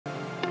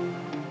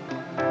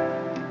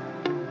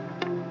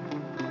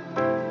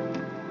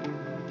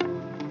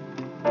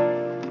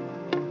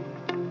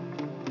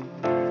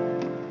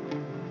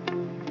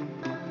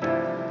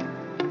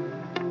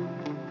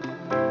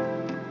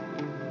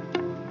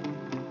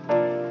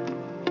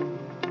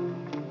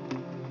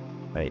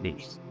Righty.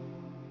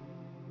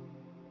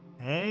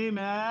 Hey,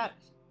 Matt.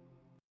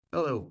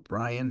 Hello,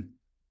 Bryan.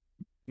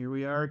 Here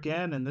we are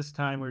again, and this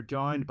time we're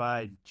joined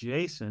by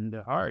Jason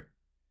DeHart.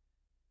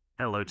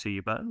 Hello to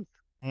you both.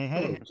 Hey,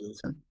 Hello, hey.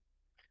 Jason.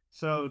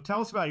 So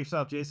tell us about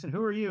yourself, Jason.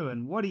 Who are you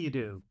and what do you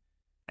do?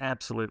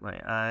 Absolutely.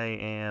 I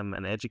am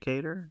an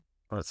educator.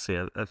 Let's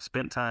see, I've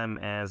spent time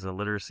as a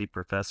literacy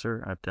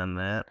professor. I've done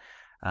that.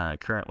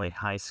 Currently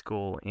high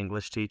school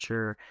English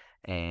teacher,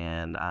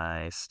 and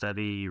I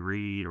study,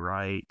 read,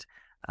 write,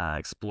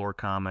 explore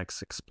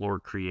comics, explore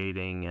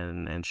creating,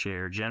 and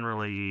share.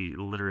 Generally,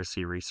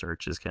 literacy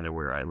research is kind of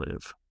where I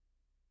live.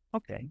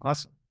 Okay,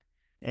 awesome.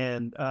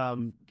 And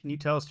can you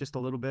tell us just a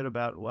little bit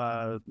about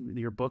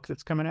your book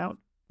that's coming out?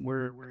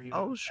 Where are you?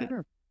 Oh,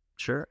 sure.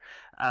 Sure.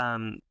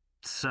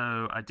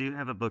 So I do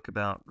have a book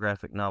about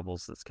graphic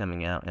novels that's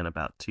coming out in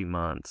about 2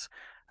 months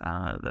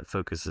that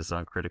focuses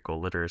on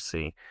critical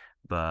literacy.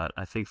 But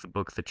I think the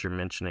book that you're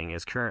mentioning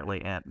is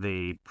currently at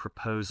the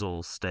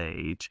proposal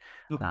stage.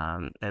 Okay.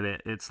 And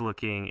it's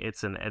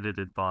an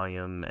edited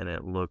volume, and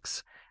it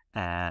looks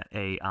at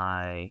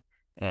AI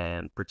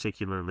and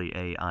particularly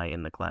AI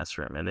in the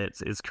classroom. And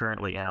it's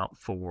currently out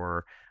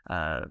for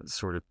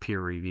sort of peer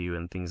review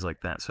and things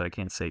like that. So I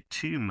can't say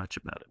too much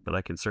about it, but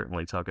I can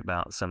certainly talk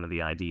about some of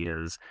the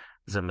ideas,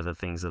 some of the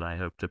things that I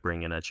hope to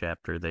bring in a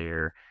chapter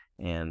there,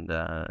 and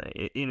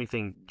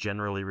anything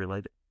generally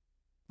related.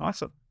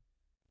 Awesome.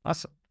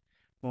 Awesome.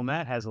 Well,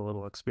 Matt has a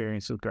little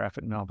experience with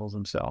graphic novels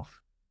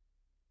himself.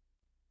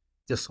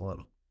 Just a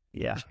little.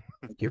 Yeah.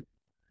 Thank you.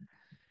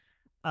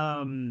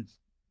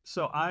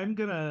 So I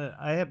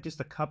have just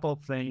a couple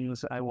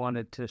things I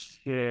wanted to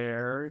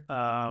share,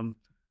 and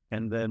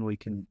then we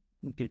can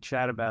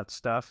chat about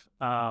stuff.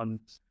 I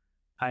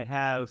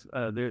have,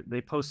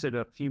 they posted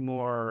a few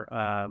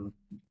more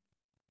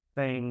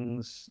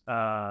things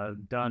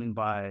done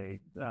by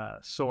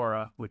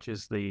Sora, which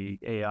is the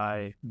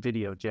AI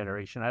video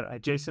generation.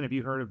 Jason, have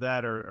you heard of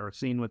that or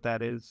seen what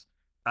that is?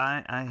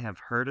 I have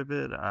heard of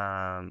it.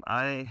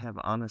 I have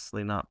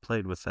honestly not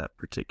played with that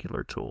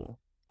particular tool.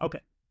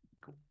 Okay,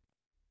 cool.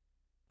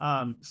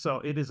 So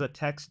it is a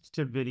text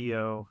to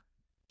video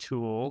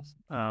tool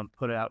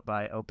put out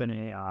by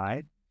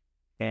OpenAI,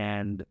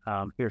 and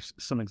here's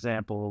some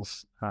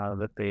examples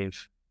that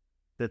they've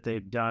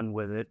done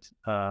with it.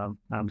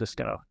 I'm just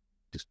gonna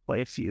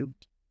play a few.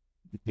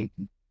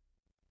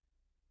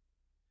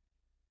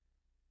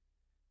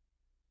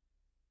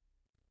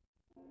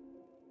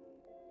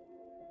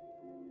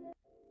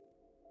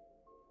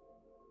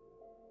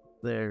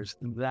 There's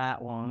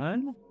that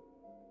one.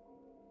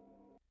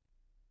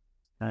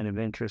 Kind of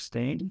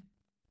interesting.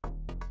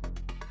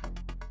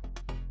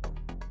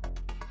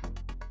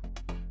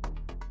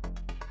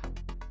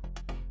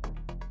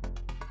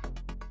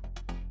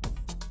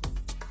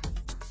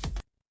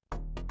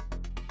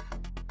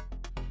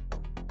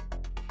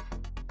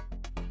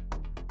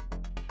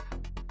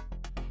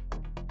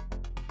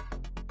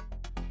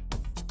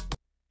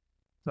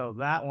 So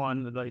that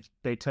one,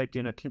 they typed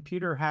in a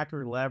computer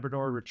hacker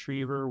Labrador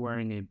retriever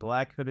wearing a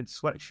black hooded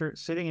sweatshirt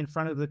sitting in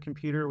front of the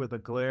computer with a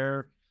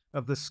glare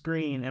of the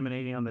screen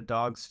emanating on the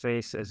dog's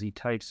face as he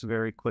types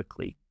very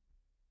quickly.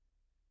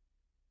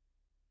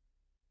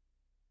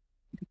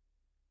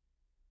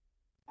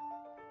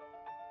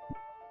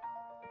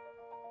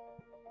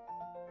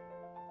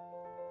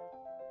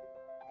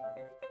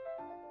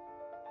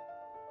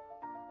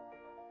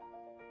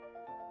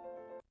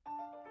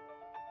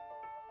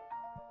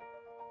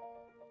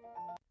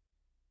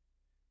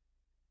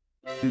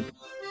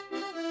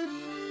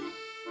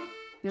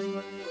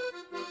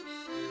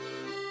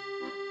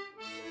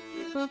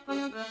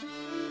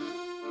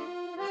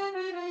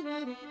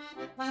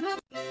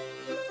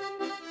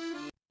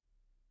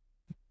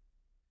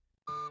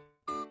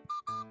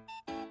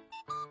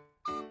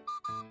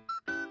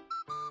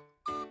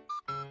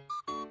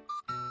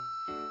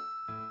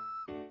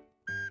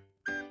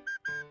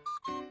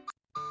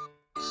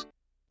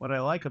 What I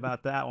like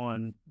about that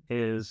one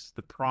is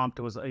the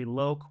prompt was a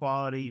low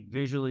quality,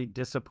 visually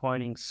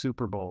disappointing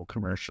Super Bowl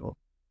commercial.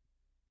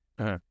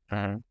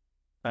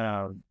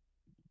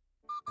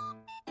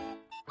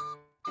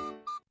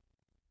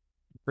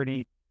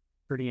 Pretty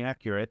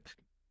accurate.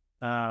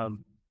 Yeah.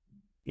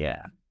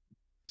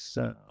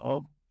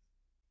 So,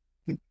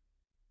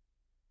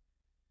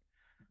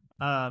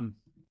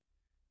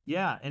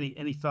 yeah.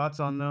 Any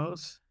thoughts on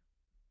those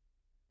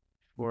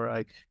before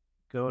I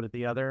go to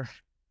the other?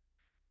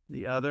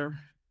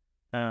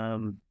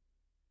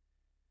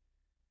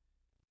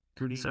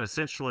 So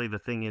essentially, the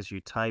thing is,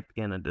 you type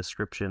in a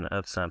description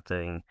of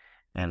something,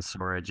 and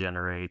Sora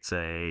generates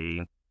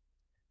a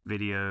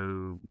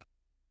video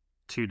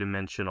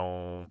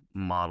two-dimensional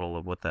model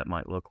of what that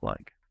might look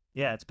like.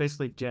 Yeah, it's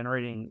basically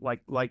generating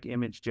like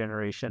image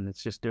generation.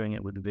 It's just doing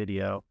it with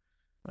video.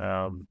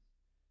 The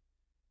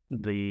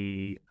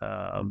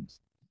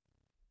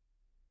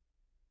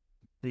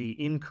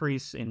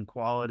increase in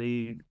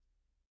quality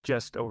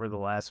just over the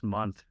last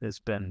month has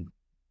been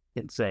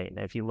insane.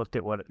 If you looked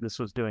at what this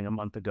was doing a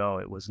month ago,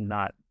 it was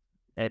not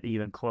at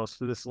even close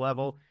to this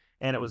level,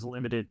 and it was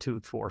limited to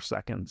 4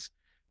 seconds.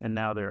 and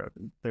now they're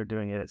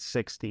doing it at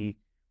 60,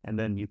 and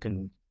then you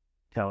can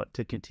tell it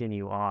to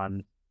continue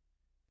on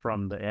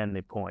from the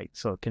ending point,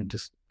 so it can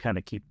just kind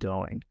of keep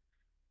going.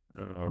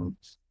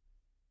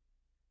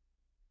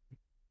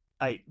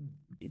 I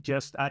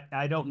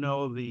don't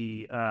know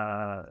the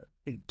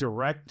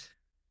direct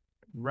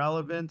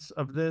relevance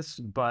of this,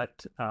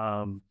 but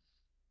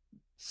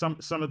some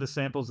of the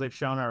samples they've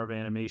shown are of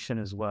animation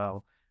as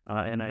well,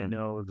 and I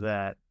know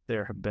that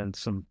there have been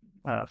some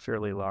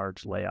fairly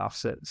large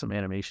layoffs at some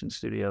animation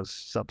studios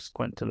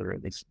subsequent to the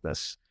release of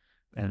this,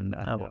 and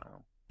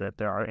that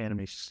there are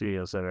animation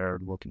studios that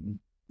are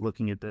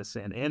looking at this,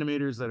 and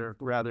animators that are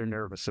rather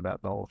nervous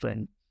about the whole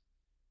thing.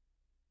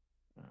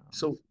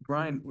 So,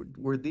 Bryan,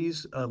 were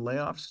these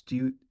layoffs?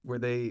 Were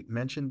they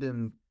mentioned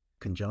in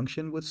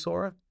conjunction with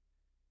Sora?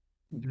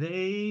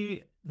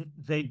 They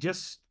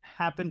just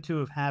happened to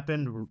have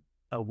happened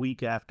a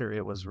week after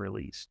it was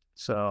released.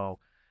 So,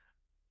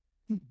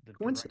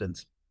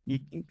 coincidence.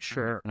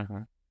 Sure,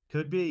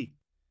 could be,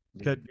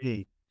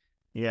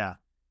 yeah,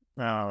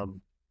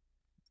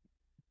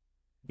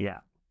 yeah.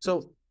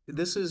 So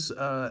this is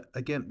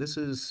again, this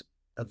is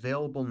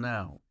available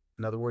now.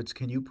 In other words,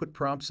 can you put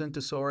prompts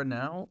into Sora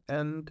now?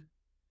 And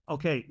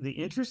okay, the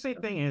interesting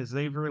thing is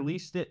they've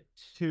released it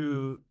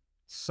to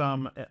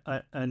some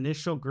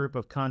initial group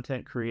of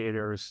content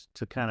creators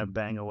to kind of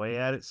bang away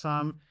at it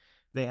some.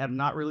 They have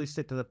not released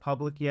it to the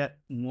public yet.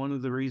 One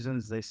of the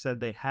reasons they said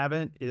they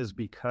haven't is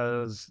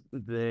because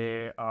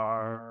they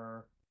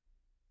are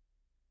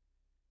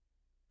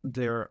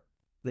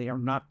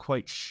not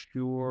quite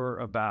sure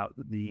about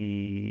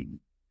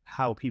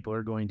how people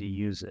are going to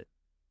use it.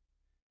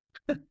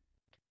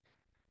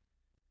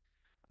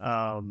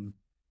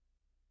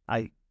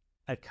 I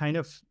kind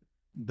of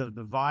the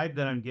vibe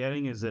that I'm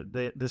getting is that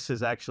this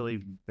has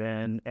actually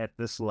been at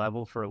this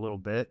level for a little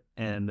bit,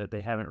 and that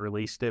they haven't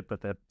released it, but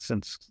that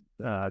since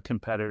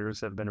competitors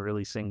have been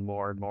releasing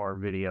more and more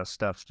video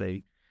stuff,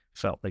 they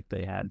felt like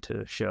they had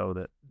to show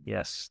that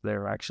yes,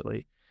 they're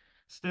actually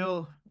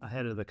still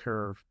ahead of the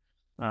curve.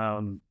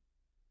 That's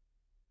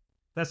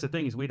the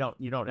thing, is you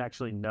don't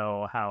actually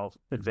know how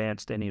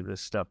advanced any of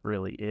this stuff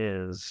really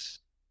is,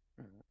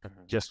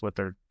 just what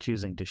they're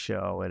choosing to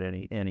show at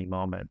any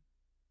moment.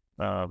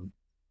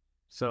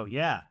 So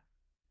yeah,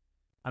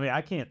 I mean,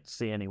 I can't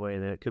see any way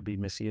that it could be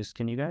misused.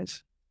 Can you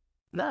guys?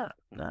 No,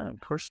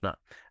 of course not.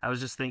 I was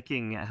just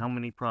thinking, how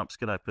many prompts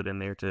could I put in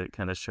there to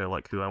kind of show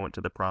like who I went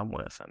to the prom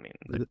with? I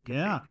mean,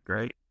 yeah,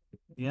 great.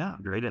 Yeah,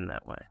 great in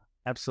that way.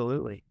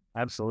 Absolutely.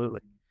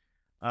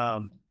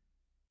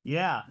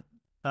 Yeah.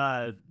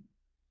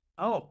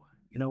 Oh,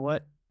 you know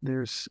what?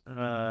 There's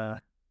I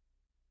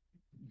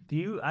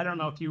don't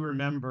know if you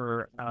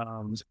remember,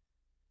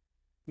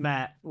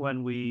 Matt,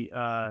 when we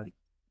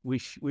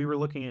were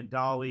looking at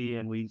Dolly,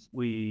 and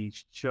we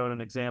showed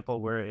an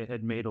example where it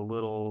had made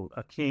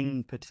a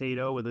king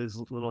potato with his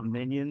little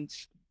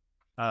minions.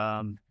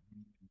 But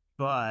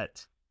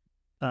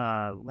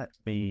let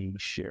me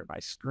share my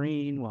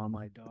screen while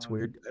my dog. It's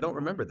weird. I don't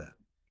remember that.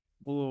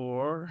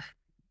 Or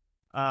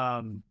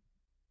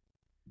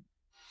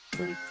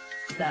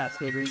that's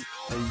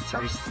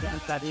sorry,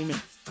 that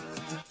image.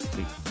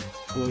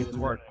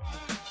 Work.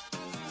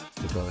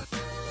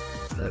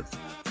 That's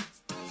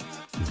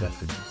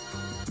exactly.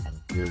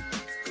 You're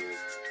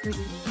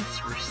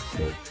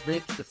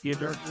Rip the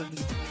theater.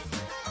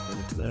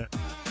 into that.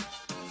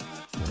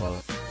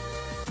 Well,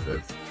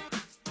 that's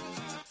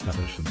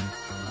punishing.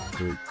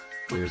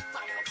 Weird.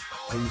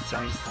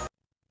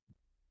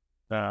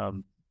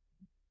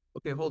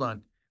 Okay, hold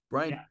on,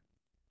 Bryan.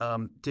 Yeah.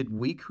 Did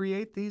we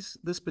create this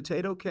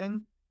potato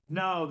king?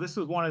 No, this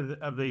was one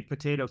of the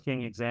Potato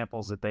King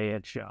examples that they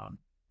had shown.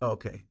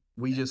 Okay,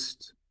 it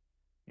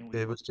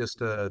was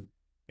just a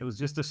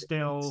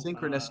still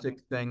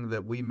synchronistic thing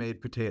that we made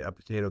a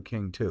potato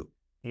king too.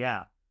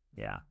 Yeah.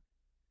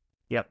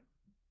 Yep.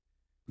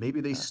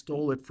 Maybe they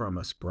stole it from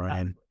us,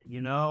 Bryan.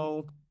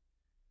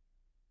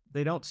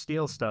 They don't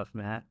steal stuff,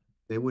 Matt.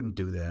 They wouldn't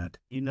do that.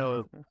 You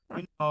know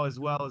as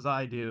well as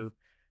I do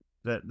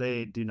that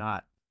they do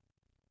not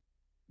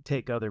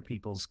take other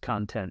people's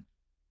content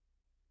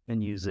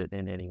and use it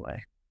in any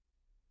way.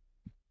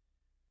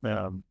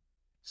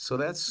 So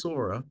that's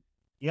Sora.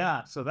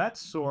 Yeah, so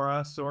that's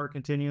Sora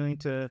continuing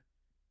to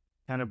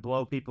kind of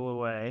blow people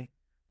away.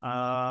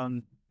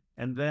 And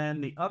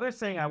then the other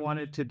thing I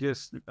wanted to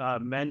just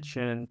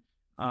mention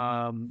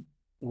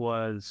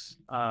was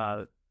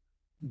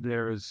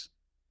there's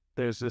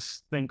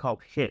this thing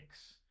called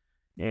Hicks,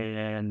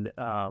 and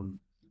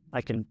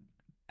I can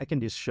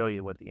just show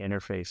you what the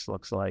interface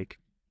looks like,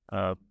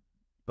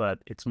 but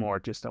it's more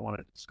just I want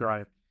to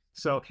describe.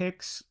 So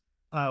Hicks,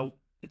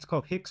 it's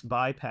called Hicks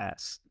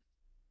Bypass.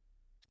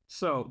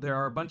 So there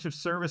are a bunch of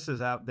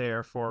services out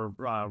there for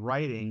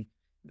writing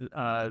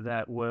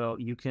that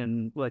you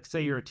can, like,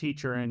 say you're a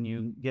teacher and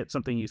you get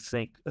something you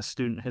think a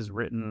student has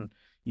written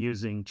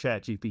using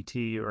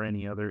ChatGPT or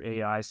any other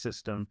AI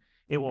system.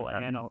 It will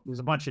there's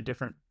a bunch of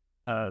different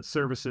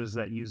services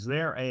that use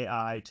their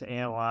AI to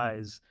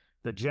analyze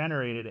the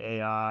generated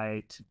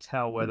AI to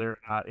tell whether or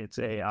not it's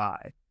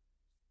AI.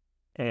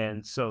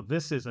 And so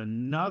this is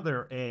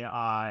another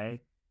AI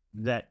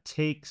that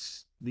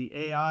takes the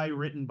AI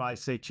written by,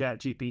 say,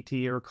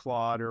 ChatGPT or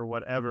Claude or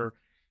whatever,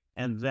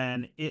 and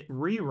then it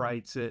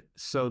rewrites it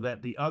so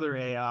that the other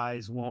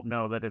AIs won't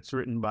know that it's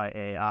written by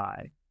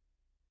AI.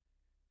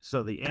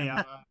 So the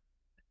AI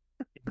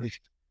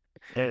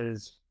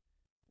is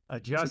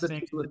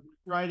adjusting,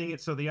 writing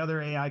it so the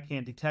other AI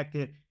can't detect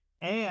it.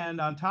 And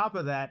on top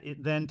of that,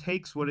 it then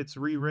takes what it's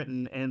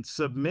rewritten and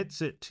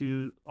submits it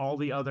to all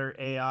the other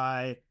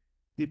AI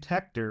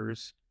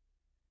detectors.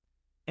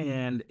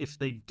 And if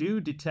they do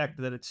detect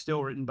that it's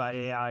still written by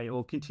AI, it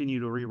will continue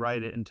to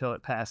rewrite it until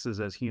it passes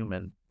as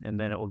human, and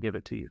then it will give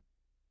it to you.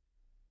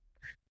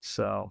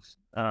 So,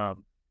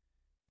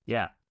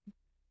 yeah,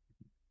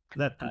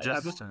 that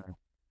Just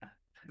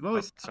I've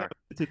always sorry.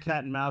 it's a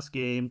cat and mouse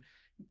game,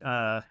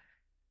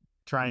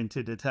 trying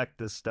to detect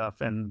this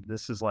stuff, and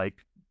this is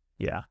like,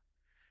 yeah,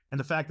 and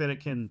the fact that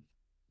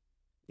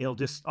it'll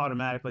just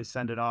automatically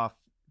send it off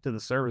to the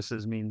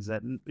services means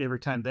that every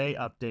time they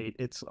update,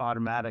 it's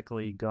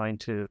automatically going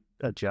to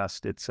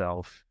adjust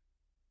itself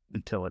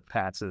until it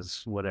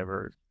passes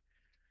whatever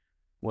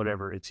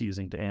it's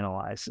using to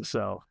analyze.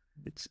 So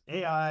it's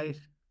AI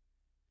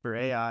for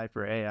AI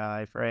for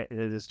AI for AI. It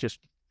is just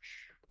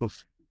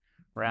oof,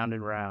 round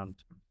and round.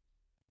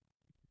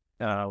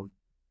 So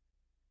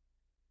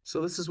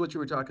this is what you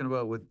were talking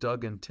about with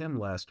Doug and Tim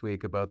last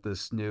week about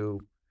this new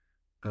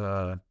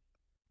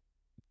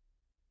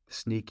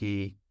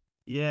sneaky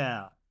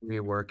Yeah.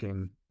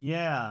 reworking.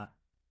 Yeah.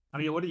 I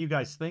mean, what do you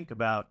guys think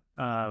about,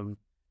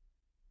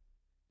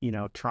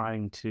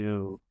 trying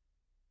to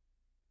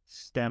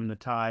stem the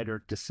tide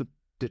or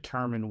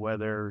determine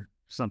whether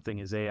something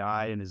is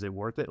AI and is it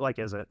worth it? Like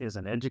as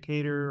an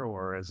educator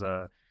or as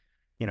a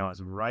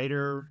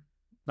writer.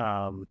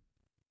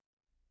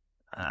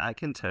 I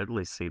can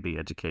totally see the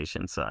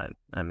education side.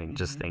 I mean,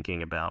 just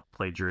thinking about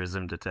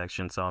plagiarism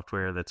detection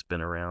software that's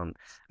been around.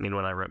 I mean,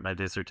 when I wrote my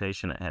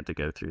dissertation, I had to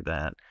go through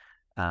that.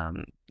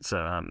 So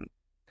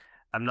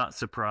I'm not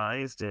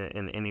surprised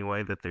in any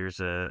way that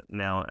there's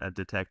now a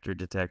detector.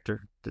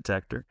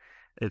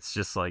 It's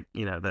just like,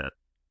 that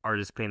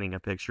artist painting a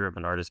picture of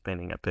an artist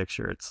painting a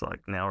picture. It's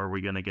like, now are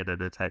we going to get a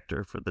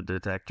detector for the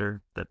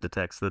detector that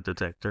detects the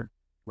detector?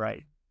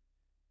 Right.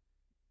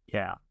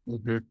 Yeah.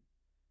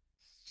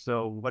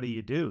 So what do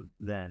you do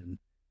then?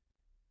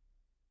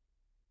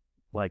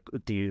 Like,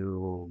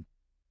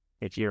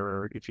 if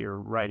you're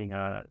writing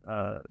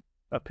a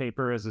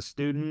paper as a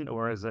student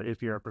or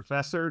if you're a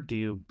professor,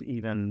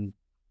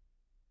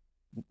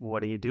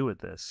 what do you do with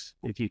this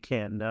if you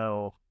can't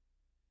know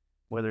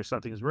whether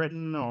something's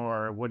written,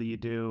 or what do you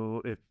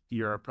do if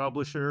you're a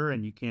publisher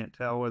and you can't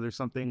tell whether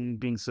something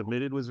being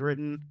submitted was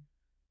written?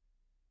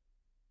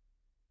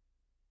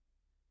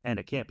 And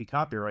it can't be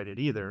copyrighted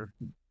either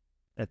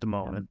at the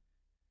moment.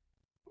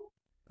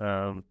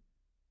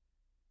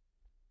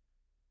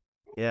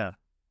 Yeah,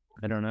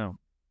 I don't know.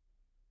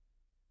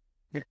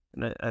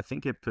 And I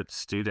think it puts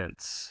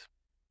students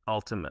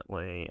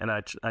ultimately, and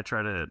I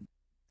try to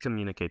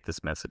communicate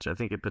this message. I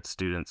think it puts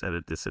students at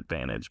a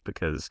disadvantage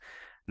because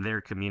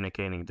they're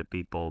communicating to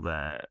people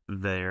that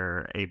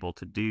they're able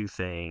to do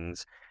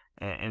things.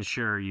 And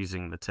sure,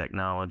 using the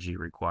technology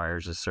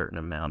requires a certain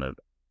amount of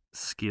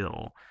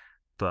skill,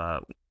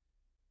 but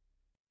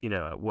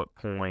at what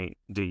point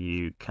do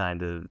you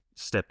kind of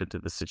step into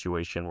the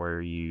situation where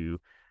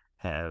you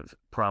have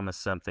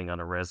promised something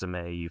on a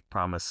resume, you've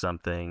promised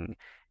something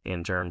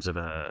in terms of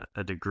a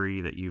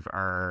degree that you've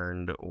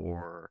earned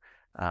or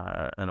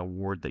an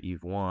award that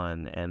you've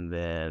won, and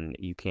then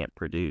you can't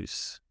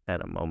produce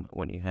at a moment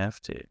when you have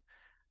to.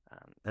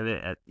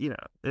 And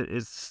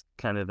it's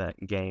kind of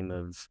that game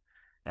of,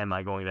 am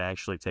I going to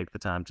actually take the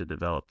time to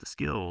develop the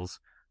skills,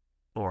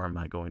 or am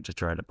I going to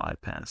try to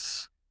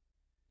bypass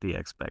the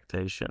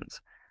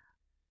expectations?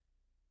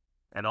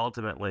 And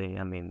ultimately,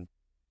 I mean,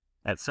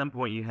 at some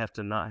point you have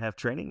to not have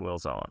training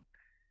wheels on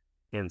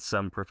in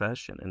some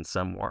profession, in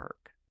some work.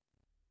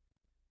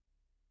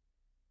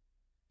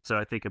 So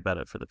I think about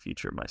it for the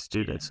future of my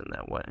students in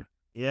that way.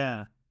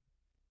 Yeah.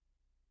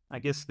 I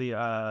guess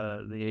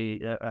a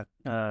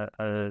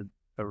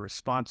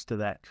response to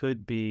that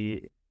could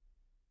be,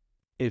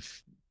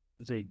 if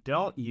they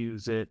don't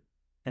use it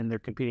and they're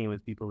competing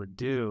with people that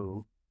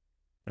do,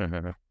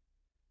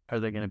 are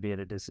they going to be at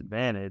a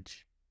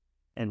disadvantage?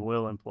 And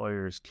will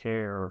employers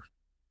care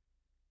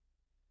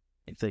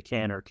if they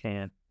can or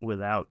can't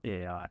without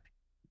AI?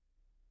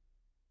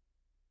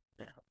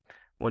 Yeah.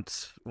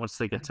 Once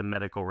they get to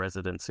medical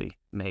residency,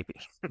 maybe.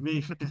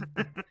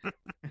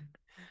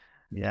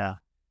 Yeah.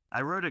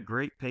 I wrote a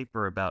great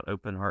paper about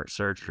open heart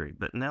surgery,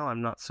 but now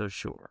I'm not so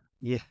sure.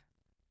 Yeah.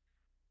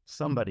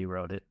 Somebody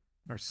wrote it,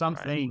 or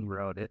something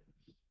wrote it.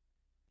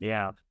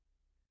 Yeah.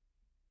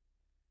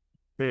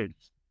 Good.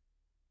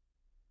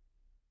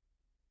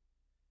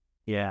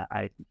 Yeah,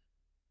 I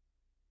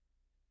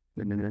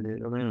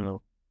don't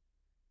know.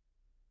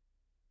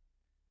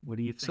 What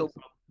do you think? So,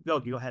 no,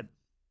 go ahead.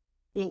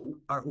 well,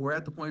 we're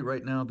at the point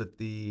right now that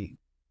the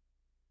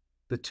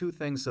two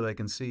things that I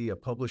can see a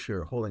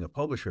publisher holding a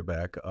publisher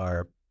back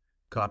are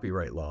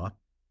copyright law.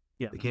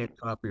 Yeah. They can't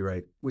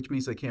copyright, which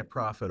means they can't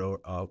profit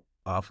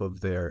off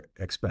of their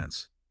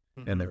expense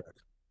and their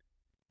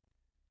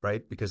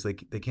right, because they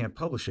can't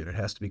publish it. It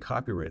has to be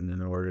copywritten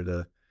in order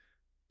to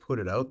put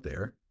it out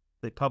there.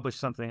 They publish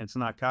something that's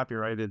not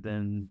copyrighted,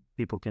 then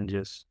people can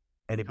just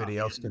Anybody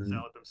else can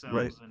sell it themselves,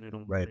 right, and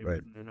it'll right.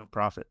 no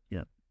profit.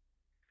 Yeah.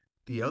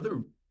 The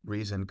other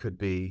reason could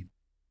be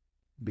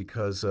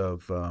because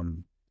of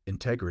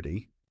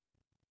integrity.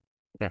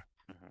 Yeah.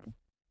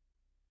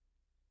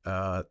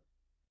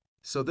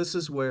 So this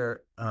is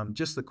where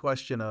just the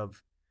question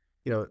of,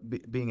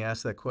 being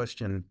asked that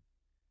question,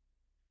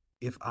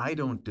 if I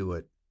don't do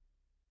it,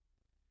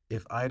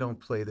 if I don't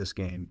play this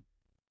game,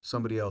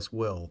 somebody else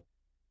will,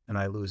 and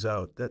I lose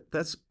out.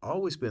 That's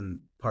always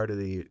been part of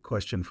the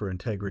question for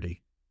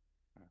integrity.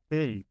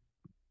 Hey.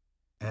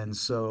 And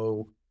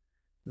so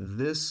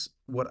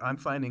what I'm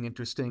finding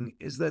interesting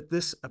is that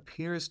this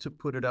appears to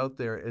put it out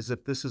there as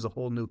if this is a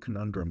whole new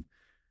conundrum.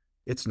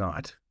 It's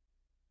not.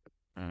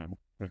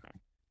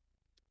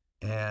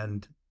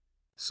 And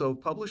so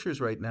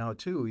publishers right now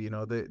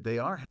too, they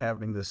are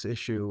having this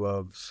issue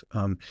of,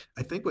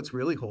 I think what's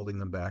really holding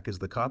them back is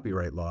the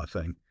copyright law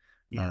thing.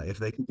 Yeah. If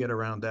they can get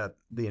around that,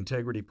 the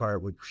integrity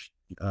part would,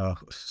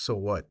 so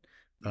what?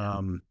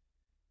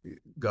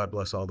 God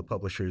bless all the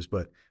publishers,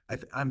 but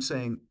I'm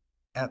saying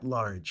at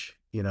large,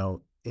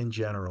 in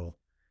general,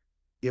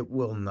 it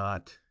will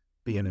not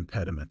be an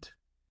impediment.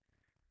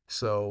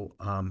 So,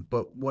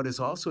 but what is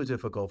also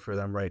difficult for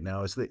them right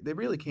now is they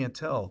really can't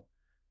tell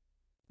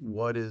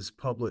what is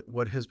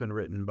what has been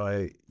written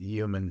by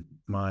human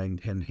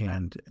mind and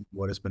hand, and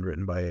what has been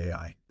written by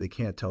AI. They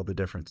can't tell the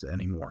difference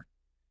anymore.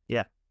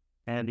 Yeah.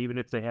 And even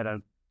if they had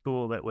a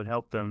tool that would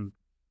help them,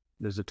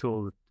 there's a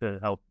tool to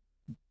help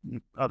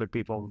other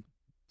people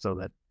so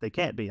that they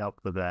can't be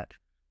helped with that.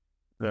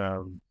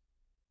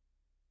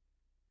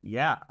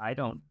 Yeah, I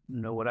don't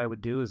know what I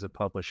would do as a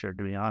publisher,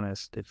 to be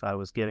honest, if I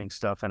was getting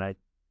stuff and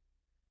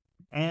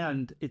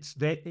it's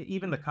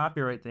even the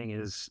copyright thing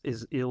is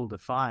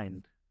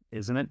ill-defined,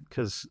 isn't it?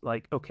 Because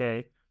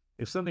okay,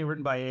 if something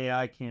written by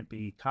AI can't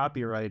be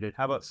copyrighted,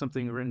 how about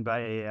something written by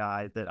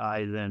AI that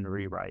I then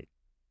rewrite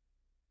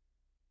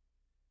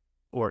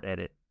or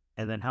edit?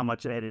 And then how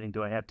much editing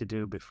do I have to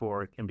do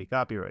before it can be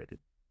copyrighted?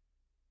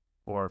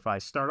 Or if I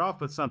start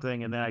off with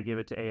something and then I give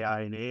it to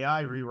AI and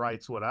AI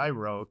rewrites what I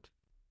wrote,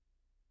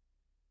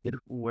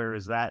 where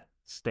does that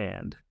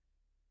stand?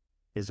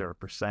 Is there a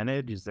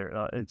percentage? Is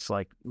there? It's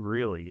like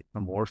really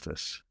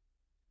amorphous.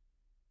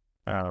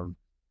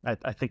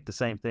 I think the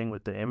same thing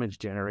with the image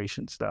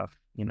generation stuff.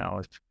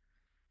 If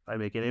I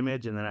make an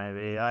image and then I have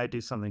AI do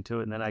something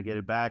to it and then I get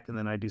it back and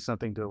then I do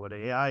something to what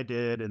AI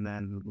did and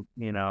then,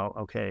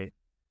 okay,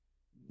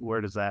 where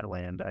does that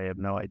land? I have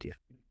no idea.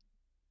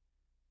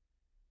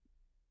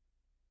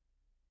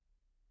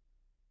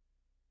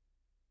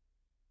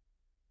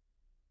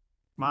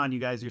 Come on, you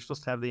guys, you're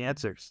supposed to have the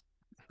answers.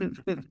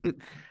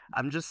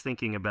 I'm just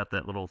thinking about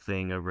that little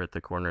thing over at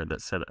the corner that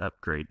said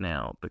upgrade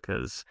now,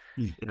 because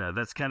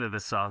that's kind of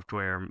the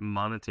software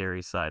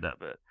monetary side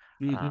of it.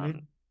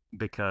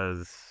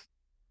 Because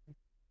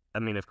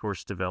of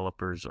course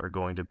developers are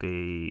going to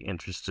be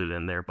interested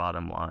in their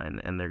bottom line,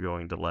 and they're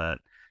going to let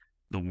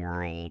the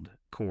world,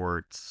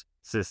 courts,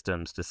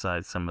 systems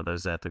decide some of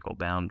those ethical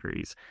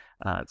boundaries.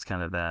 It's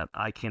kind of that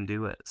I can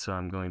do it, so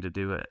I'm going to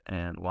do it,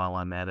 and while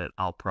I'm at it,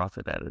 I'll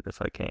profit at it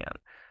if I can.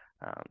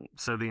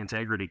 So the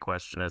integrity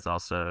question is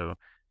also,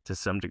 to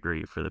some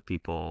degree, for the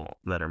people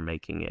that are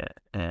making it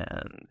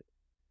and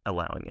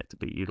allowing it to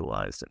be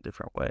utilized in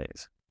different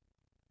ways.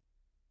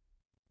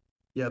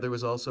 Yeah, there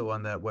was also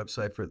on that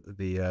website for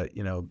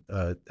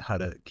the, how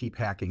to keep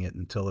hacking it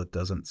until it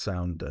doesn't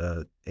sound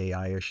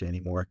AI-ish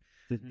anymore.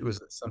 It was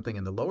something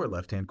in the lower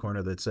left-hand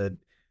corner that said,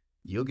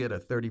 you'll get a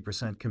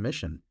 30%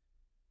 commission.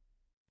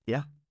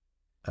 Yeah.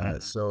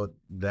 So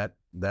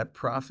that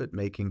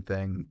profit-making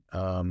thing,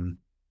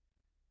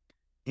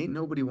 ain't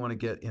nobody want to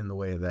get in the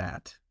way of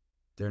that.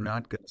 They're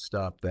not going to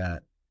stop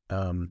that.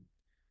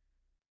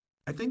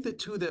 I think that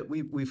too, that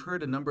we've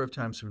heard a number of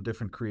times from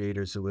different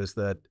creators, it was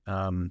that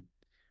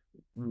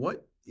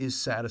what is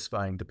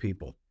satisfying to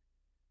people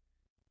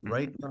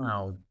right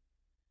now,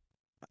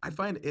 I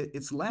find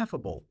it's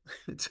laughable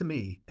to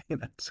me.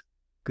 It's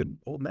good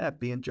old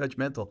Matt being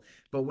judgmental.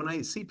 But when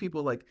I see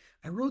people like,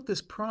 I wrote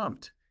this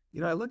prompt,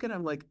 I look at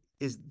them like,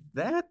 is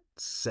that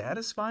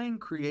satisfying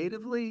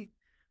creatively?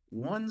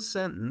 One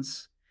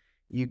sentence,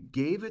 you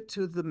gave it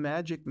to the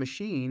magic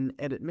machine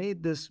and it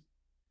made this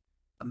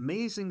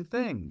amazing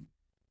thing.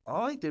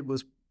 All I did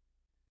was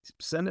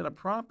send in a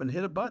prompt and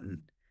hit a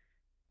button.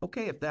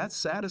 Okay, if that's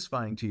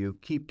satisfying to you,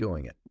 keep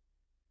doing it.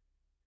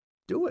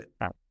 Do it.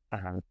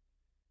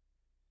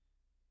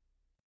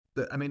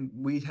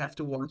 We have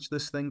to watch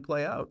this thing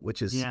play out,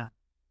 which is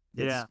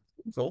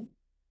painful.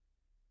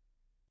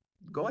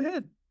 Go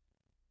ahead.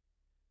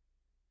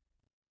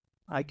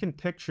 I can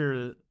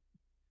picture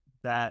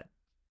that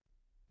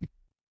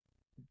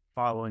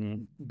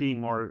being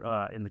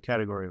more in the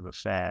category of a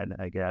fad,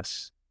 I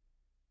guess.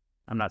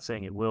 I'm not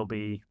saying it will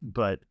be,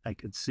 but I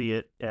could see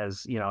it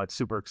as, it's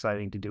super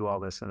exciting to do all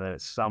this. And then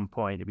at some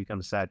point it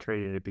becomes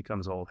saturated. It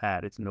becomes old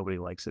hat. Nobody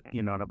likes it.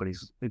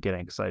 Nobody's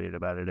getting excited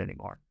about it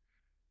anymore.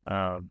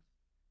 On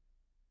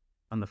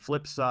the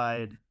flip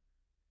side,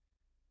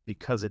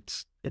 because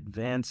it's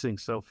advancing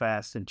so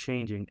fast and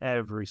changing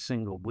every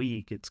single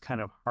week, it's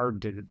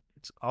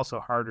also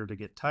harder to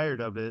get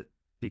tired of it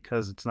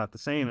because it's not the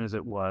same as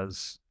it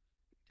was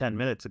 10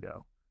 minutes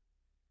ago.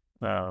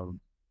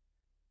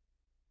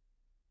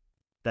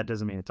 That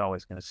doesn't mean it's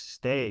always going to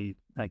stay,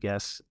 I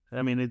guess.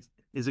 I mean,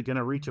 is it going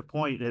to reach a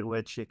point at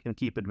which it can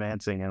keep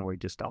advancing and we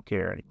just don't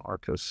care anymore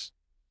because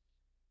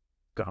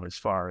it's gone as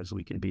far as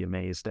we can be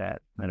amazed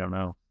at? I don't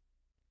know.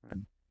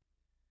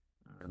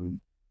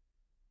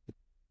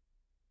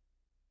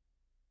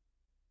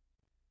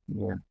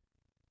 Yeah.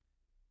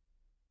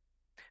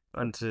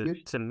 And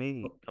to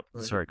me,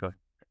 sorry, go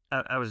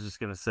ahead. I was just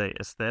going to say,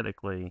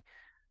 aesthetically,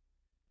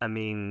 I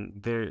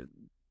mean,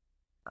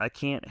 I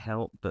can't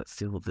help but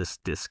feel this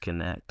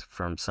disconnect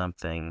from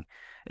something.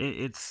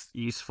 It's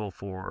useful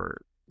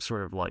for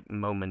sort of like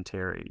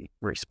momentary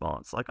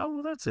response, like, oh,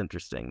 well, that's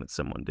interesting that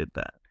someone did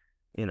that.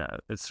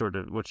 It's sort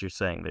of what you're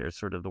saying there,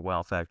 sort of the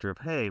wow factor of,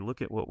 hey,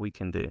 look at what we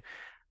can do.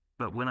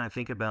 But when I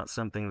think about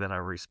something that I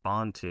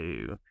respond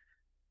to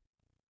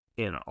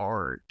in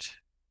art,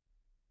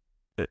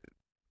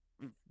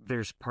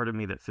 there's part of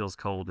me that feels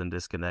cold and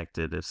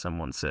disconnected if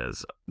someone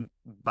says,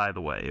 by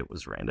the way, it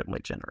was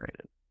randomly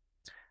generated.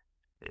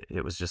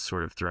 It was just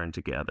sort of thrown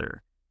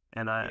together.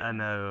 And I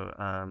know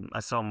I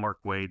saw Mark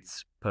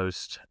Wade's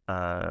post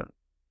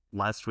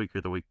last week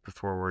or the week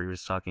before where he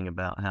was talking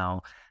about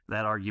how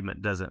that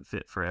argument doesn't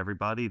fit for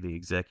everybody. The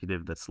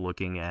executive that's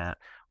looking at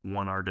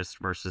one artist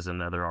versus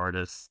another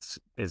artist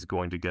is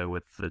going to go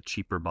with the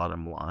cheaper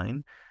bottom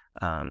line.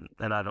 And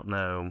I don't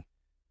know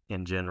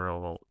in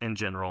general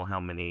how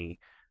many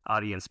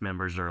audience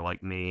members are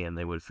like me and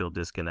they would feel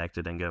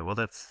disconnected and go,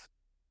 well,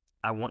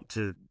 I want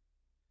to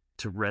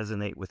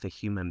resonate with a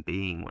human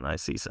being when I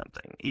see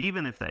something,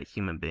 even if that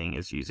human being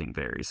is using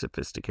very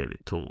sophisticated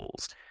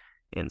tools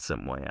in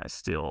some way. I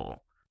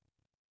still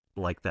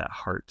like that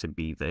heart to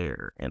be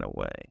there in a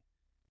way.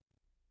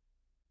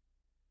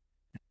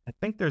 I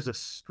think there's a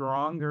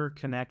stronger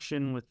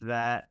connection with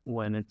that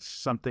when it's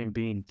something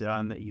being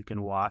done that you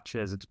can watch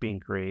as it's being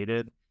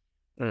created.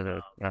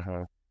 Then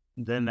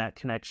that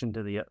connection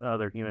to the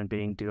other human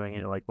being doing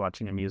it, like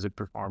watching a music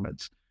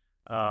performance.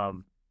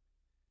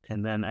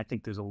 And then I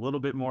think there's a little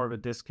bit more of a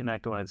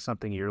disconnect when it's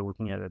something you're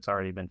looking at that's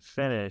already been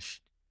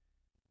finished.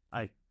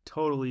 I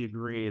totally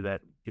agree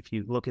that if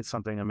you look at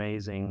something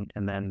amazing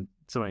and then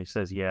somebody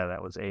says, yeah,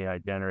 that was AI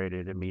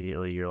generated,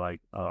 immediately you're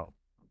like, oh,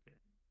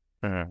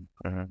 okay.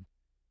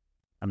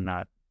 I'm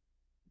not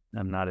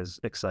as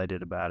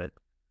excited about it.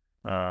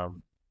 The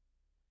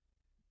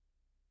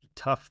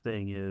tough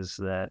thing is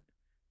that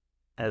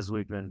as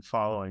we've been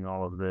following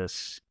all of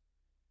this,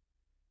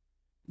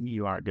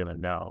 you aren't going to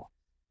know.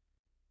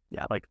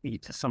 Yeah, like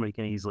somebody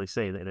can easily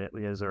say that it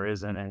is or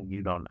isn't, and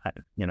you don't,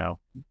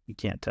 you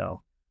can't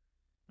tell.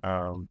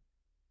 And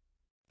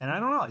I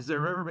don't know,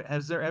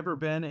 has there ever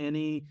been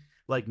any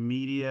like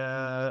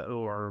media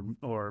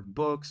or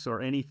books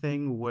or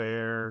anything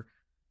where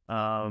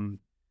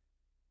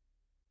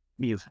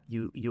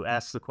you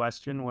ask the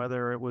question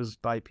whether it was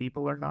by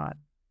people or not,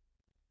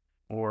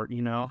 or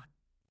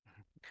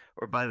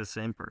or by the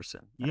same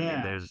person?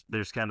 Yeah. I mean,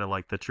 there's kind of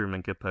like the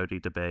Truman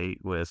Capote debate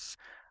with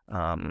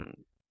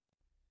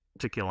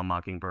To Kill a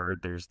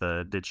Mockingbird. There's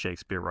the did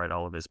Shakespeare write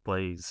all of his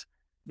plays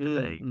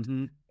debate,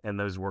 and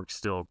those works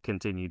still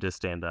continue to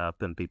stand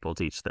up and people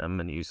teach them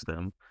and use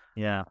them.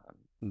 Yeah,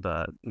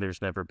 but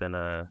there's never been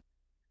a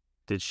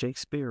did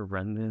Shakespeare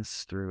run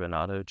this through an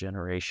auto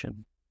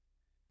generation?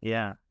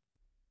 Yeah,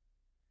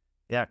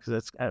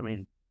 because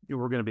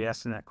we're going to be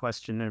asking that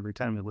question every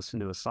time we listen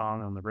to a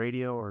song on the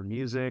radio or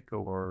music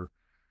or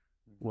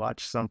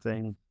watch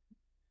something,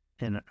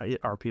 and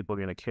are people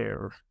going to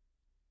care?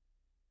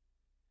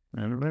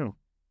 I don't know.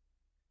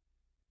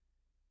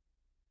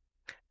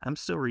 I'm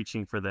still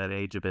reaching for that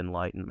age of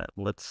enlightenment.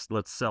 Let's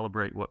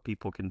celebrate what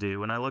people can do.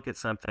 When I look at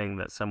something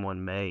that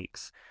someone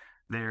makes,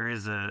 there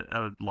is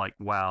a like,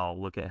 wow,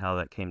 look at how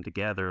that came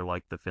together,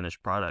 like the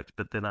finished product.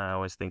 But then I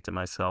always think to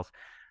myself,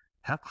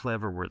 how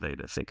clever were they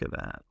to think of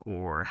that?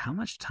 Or how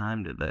much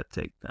time did that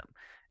take them?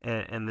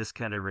 And this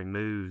kind of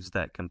removes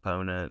that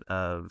component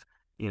of,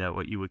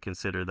 what you would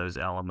consider those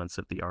elements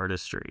of the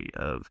artistry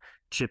of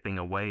chipping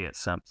away at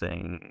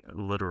something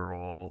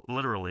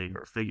literally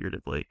or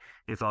figuratively.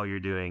 If all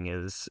you're doing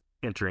is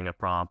entering a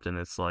prompt and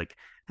it's like,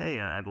 hey,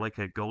 I'd like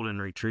a golden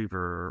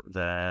retriever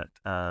that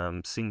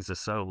sings a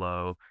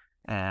solo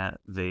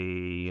at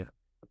the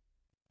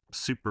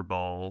Super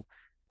Bowl,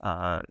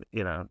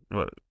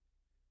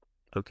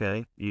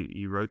 okay,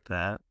 you wrote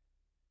that,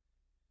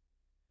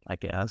 I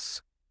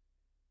guess.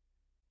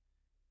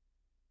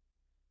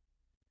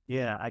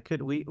 Yeah, I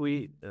could.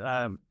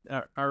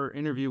 Our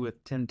interview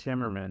with Tim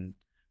Timmerman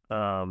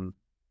kind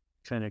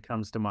of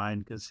comes to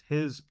mind because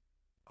his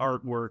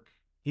artwork.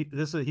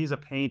 He's a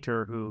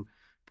painter who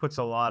puts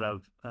a lot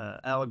of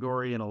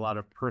allegory and a lot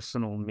of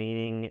personal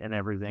meaning and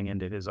everything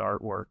into his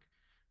artwork,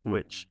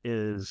 which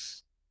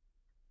is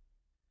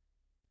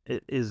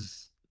at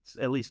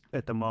least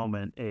at the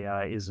moment,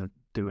 AI isn't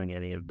doing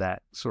any of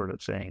that sort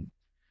of thing.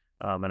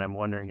 And I'm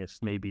wondering if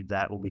maybe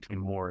that will become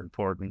more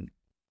important.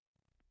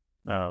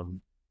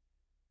 And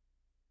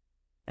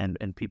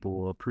people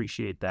will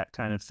appreciate that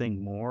kind of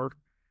thing more.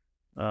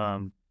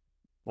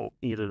 Well,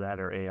 either that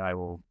or AI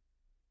will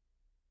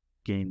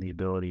gain the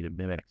ability to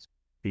mimic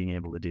being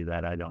able to do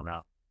that. I don't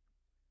know.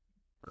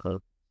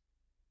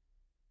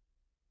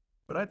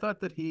 But I thought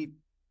that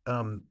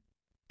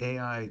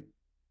AI.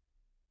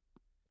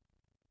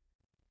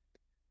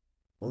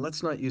 Well,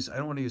 let's not use. I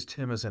don't want to use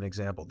Tim as an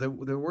example. There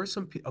were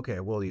some. Okay,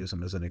 we'll use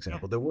him as an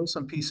example. There were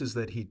some pieces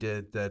that he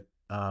did that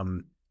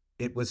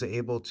it was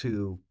able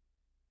to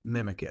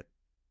mimic it.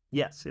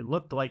 Yes, it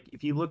looked like,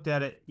 if you looked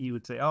at it, you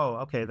would say, "Oh,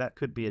 okay, that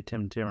could be a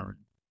Tim Timmer."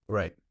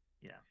 Right.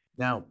 Yeah.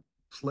 Now,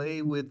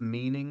 play with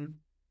meaning,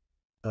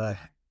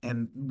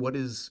 and what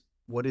is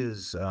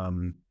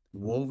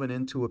woven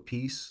into a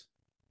piece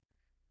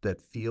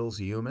that feels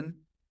human.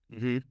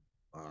 Mm-hmm.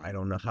 I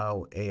don't know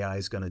how AI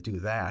is going to do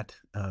that.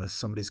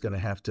 Somebody's going to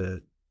have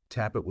to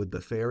tap it with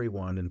the fairy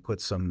wand and put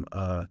some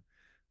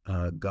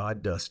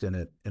god dust in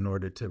it in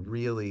order to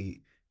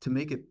really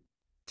make it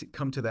to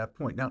come to that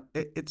point. Now,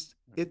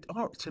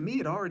 to me,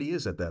 it already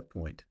is at that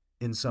point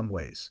in some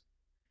ways.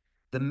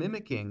 The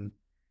mimicking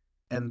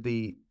and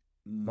the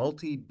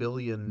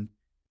multi-billion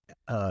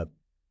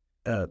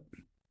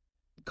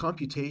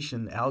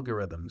computation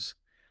algorithms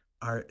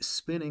are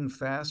spinning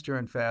faster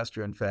and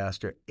faster and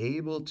faster,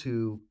 able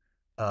to,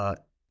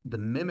 the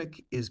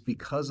mimic is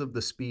because of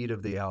the speed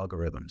of the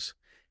algorithms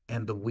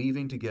and the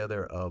weaving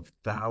together of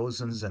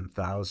thousands and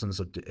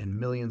thousands and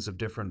millions of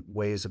different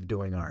ways of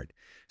doing art.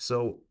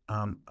 So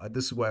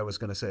this is why I was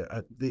going to say,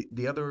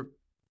 the other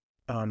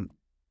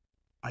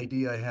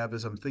idea I have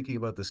is I'm thinking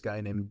about this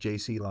guy named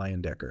J.C.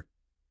 Leyendecker.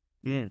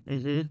 Yeah.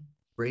 Mm-hmm.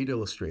 Great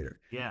illustrator.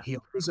 Yeah. He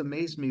always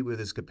amazed me with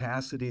his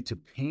capacity to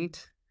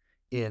paint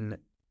in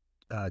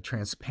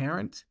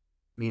transparent,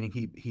 meaning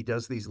he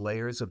does these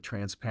layers of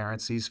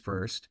transparencies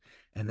first,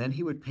 and then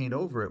he would paint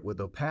over it with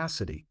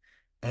opacity.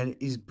 And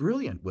he's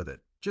brilliant with it,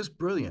 just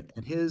brilliant.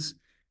 And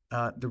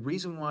the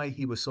reason why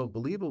he was so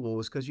believable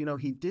was because,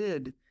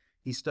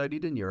 he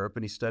studied in Europe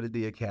and he studied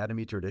the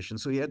academy tradition.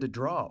 So he had to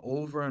draw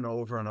over and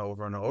over and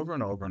over and over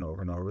and over and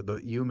over and over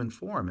the human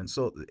form. And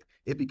so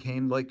it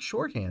became like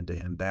shorthand to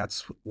him.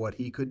 That's what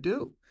he could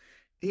do.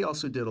 He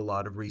also did a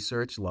lot of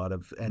research,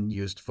 and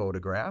used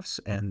photographs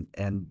and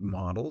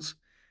models.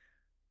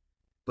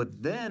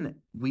 But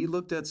then we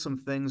looked at some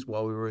things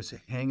while we were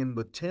hanging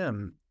with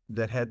Tim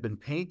that had been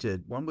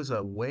painted. One was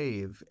a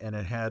wave and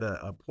it had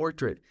a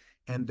portrait,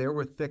 and there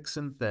were thicks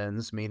and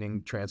thins,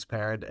 meaning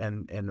transparent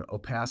and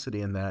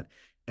opacity in that.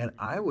 And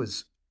I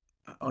was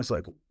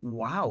like,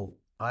 wow,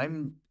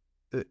 I'm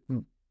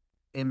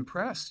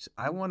impressed.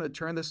 I want to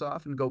turn this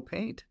off and go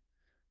paint.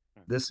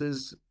 This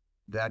is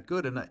that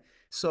good. And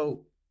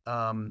so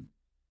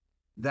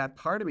that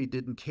part of me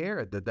didn't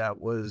care that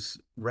was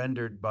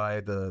rendered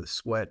by the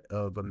sweat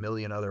of a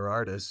million other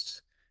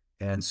artists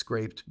and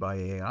scraped by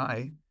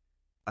AI.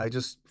 I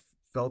just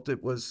felt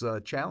it was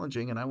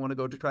challenging, and I want to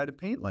go to try to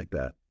paint like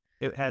that.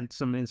 It had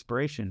some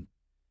inspiration.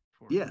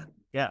 Yeah.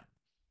 Yeah.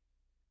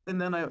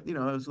 And then I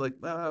was like,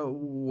 oh,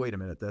 wait a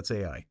minute, that's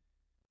AI.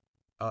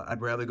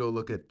 I'd rather go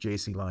look at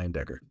J.C.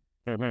 Leyendecker.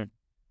 Mm-hmm.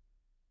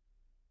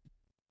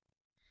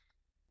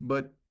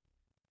 But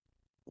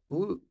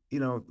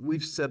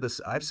we've said this,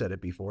 I've said it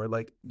before,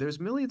 like there's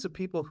millions of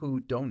people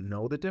who don't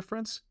know the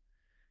difference.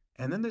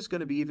 And then there's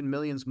going to be even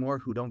millions more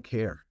who don't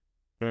care.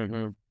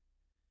 Mm-hmm.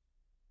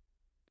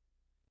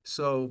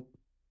 So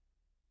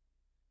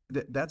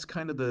that's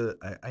kind of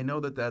I know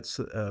that's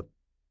the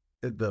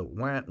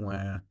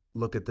wah,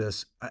 look at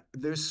this.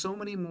 There's so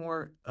many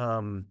more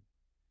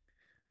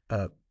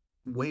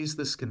ways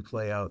this can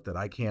play out that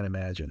I can't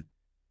imagine.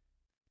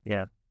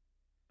 Yeah.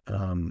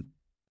 And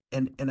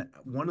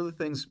one of the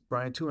things,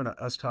 Bryan, too, and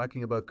us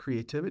talking about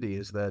creativity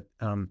is that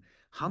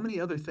how many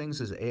other things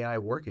is AI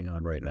working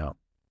on right now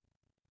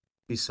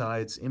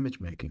besides image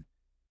making?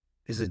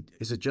 Is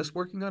it just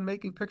working on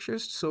making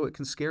pictures so it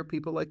can scare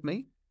people like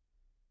me?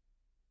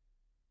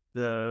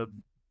 The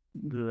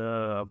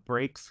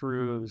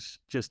breakthroughs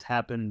just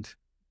happened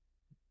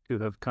to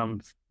have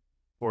come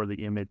for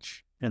the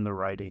image and the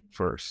writing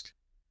first.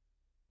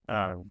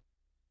 That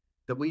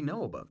we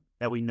know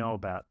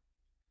about.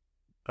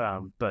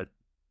 But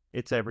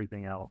it's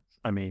everything else.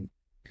 I mean,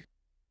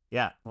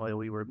 yeah, well,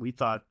 we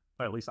thought,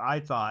 or at least I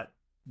thought,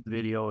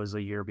 video is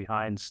a year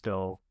behind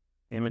still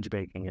image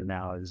making, and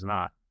now is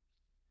not.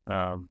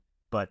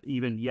 But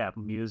even,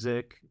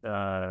 music,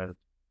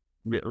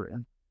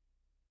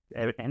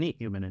 any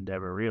human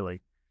endeavor,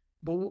 really.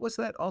 Well, what was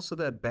that? Also,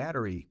 that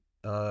battery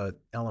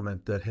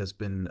element that has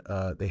been,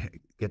 they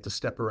get to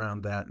step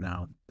around that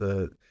now.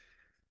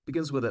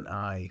 Begins with an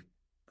I.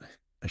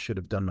 I should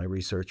have done my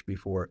research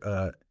before.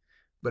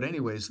 But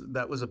anyways,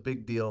 that was a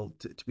big deal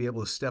to be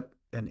able to step,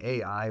 and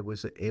AI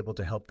was able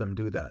to help them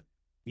do that.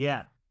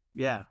 Yeah.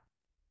 Yeah.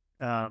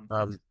 Um,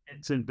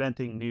 It's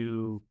inventing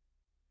new.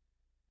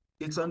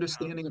 it's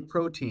understanding of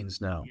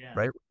proteins now, Yeah.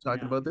 right? We were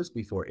talking Yeah. about this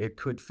before. It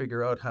could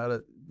figure out how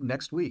to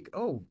next week.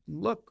 Oh,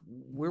 look,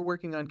 we're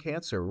working on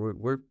cancer.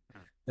 We're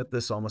at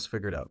this almost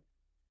figured out.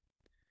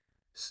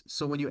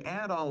 So when you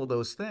add all of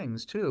those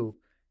things too,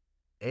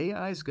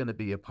 AI is going to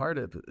be a part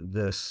of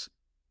this,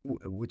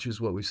 which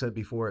is what we said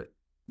before.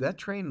 That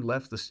train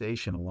left the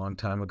station a long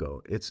time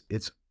ago. It's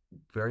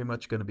very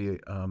much going to be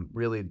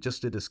really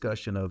just a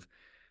discussion of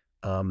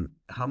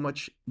how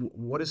much,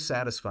 what is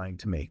satisfying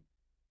to me,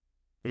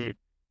 Mm.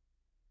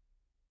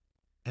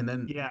 and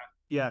then Yeah.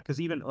 Yeah. Because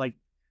even like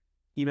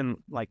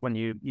when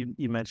you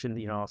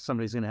mentioned,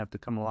 somebody's going to have to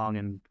come along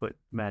and put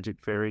magic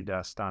fairy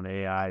dust on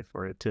AI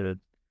for it to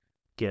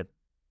get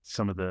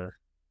some of the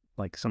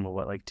some of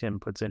what like Tim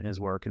puts in his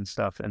work and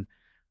stuff. And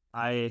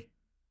to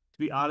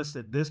be honest,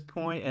 at this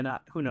point, and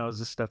who knows,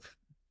 this stuff,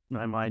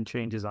 my mind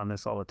changes on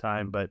this all the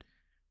time, but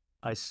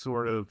I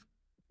sort of,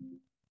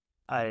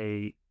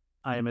 I,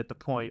 I am at the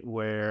point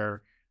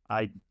where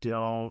I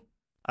don't,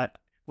 I,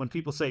 when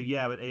people say,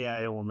 yeah, but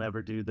AI will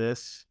never do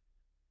this,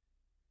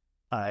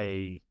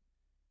 I,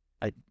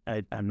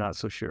 I'm not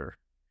so sure.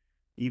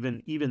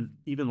 Even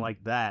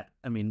like that,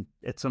 I mean,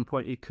 at some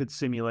point it could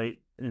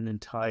simulate an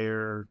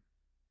entire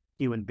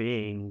human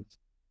being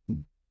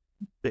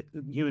the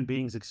human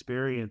beings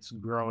experience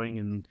growing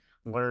and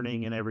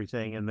learning and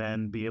everything, and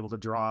then be able to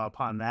draw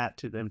upon that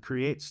to then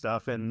create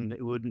stuff. And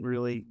it wouldn't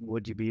really,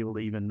 would you be able to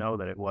even know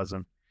that it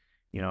wasn't,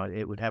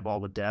 it would have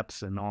all the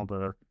depths and all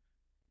the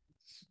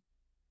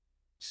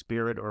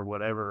spirit or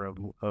whatever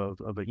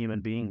of a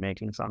human being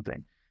making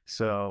something.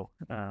 So,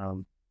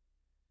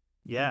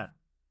 yeah,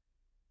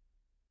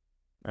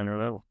 I don't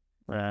know.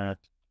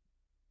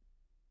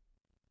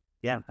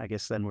 Yeah, I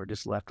guess then we're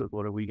just left with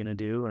what are we going to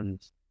do and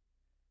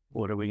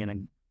what are we going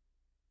to,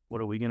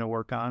 what are we going to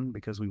work on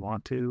because we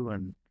want to,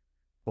 and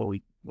what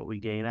we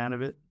gain out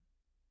of it.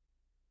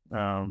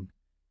 Um,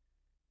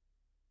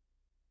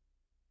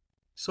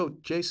 so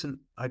Jason,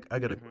 I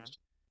got a Mm-hmm.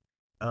 question.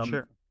 Um,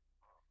 sure.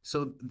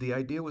 so the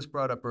idea was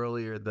brought up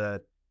earlier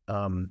that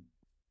um,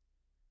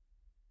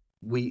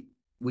 we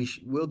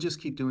we'll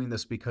just keep doing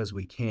this because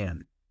we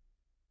can,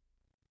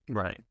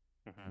 Right.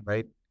 Mm-hmm.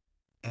 right?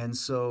 And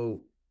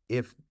so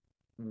if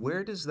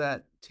where does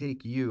that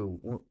take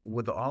you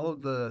with all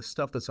of the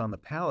stuff that's on the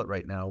palette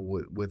right now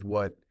with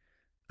what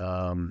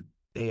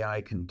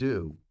AI can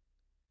do?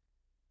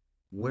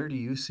 Where do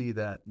you see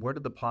that? What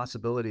are the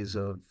possibilities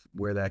of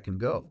where that can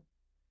go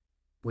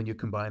when you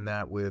combine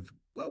that with,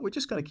 well, we're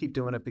just going to keep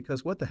doing it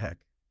because what the heck?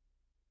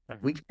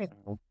 We can.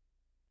 Mm-hmm.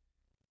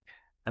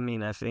 I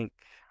mean, I think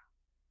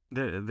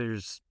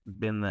there's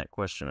been that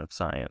question of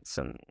science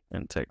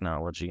and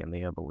technology and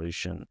the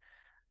evolution.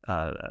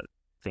 Uh,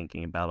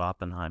 Thinking about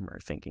Oppenheimer,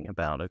 thinking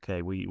about,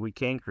 okay, we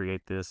can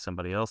create this,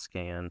 somebody else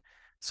can,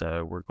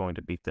 so we're going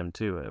to beat them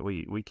to it.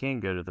 We can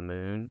go to the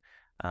moon,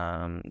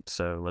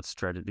 so let's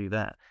try to do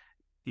that.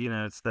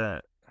 It's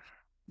that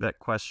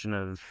question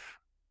of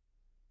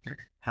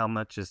how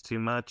much is too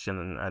much,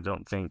 and I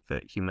don't think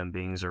that human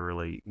beings are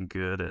really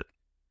good at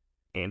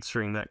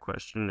answering that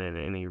question in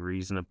any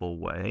reasonable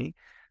way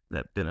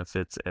that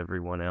benefits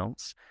everyone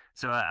else.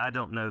 So I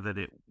don't know that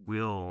it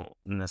will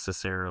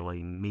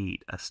necessarily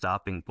meet a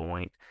stopping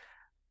point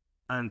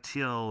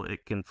until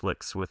it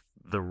conflicts with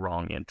the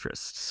wrong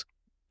interests,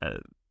 uh,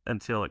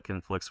 until it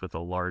conflicts with a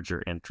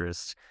larger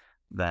interest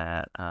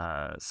that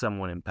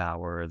someone in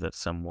power, that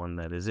someone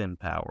that is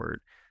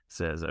empowered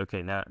says,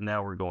 okay,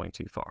 now we're going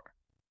too far.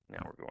 Now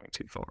we're going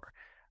too far.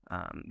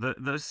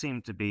 Those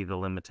seem to be the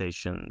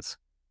limitations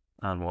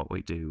on what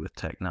we do with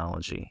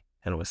technology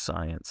and with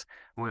science.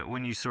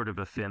 When you sort of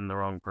offend the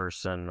wrong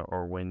person,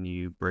 or when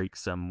you break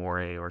some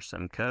moray or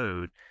some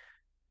code,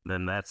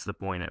 then that's the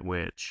point at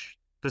which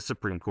the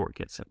Supreme Court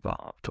gets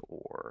involved,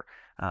 or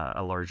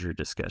a larger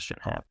discussion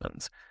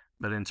happens.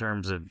 But in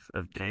terms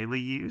of daily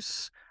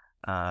use,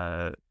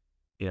 uh,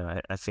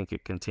 I think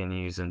it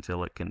continues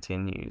until it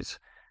continues.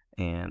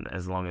 And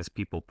as long as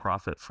people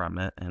profit from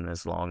it, and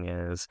as long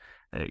as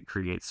it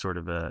creates sort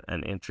of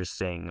an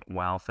interesting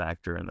wow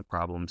factor, and the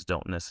problems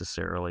don't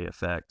necessarily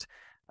affect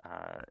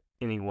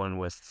anyone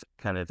with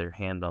kind of their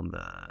hand on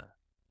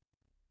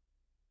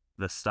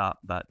the stop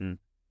button,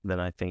 then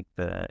I think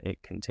that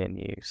it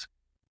continues.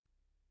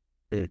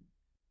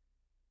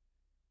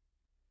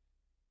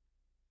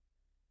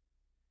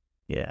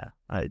 Yeah,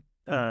 I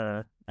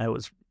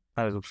was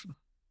I was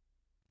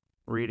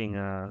reading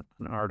an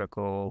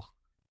article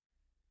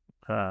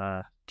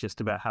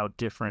just about how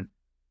different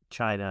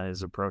China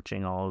is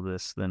approaching all of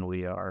this than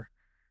we are,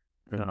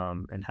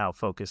 and how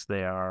focused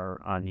they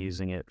are on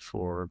using it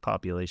for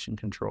population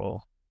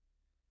control.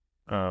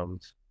 Um,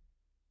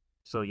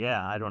 so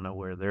yeah, I don't know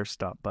where their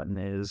stop button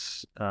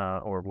is,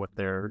 or what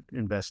they're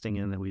investing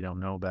in that we don't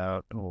know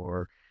about,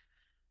 or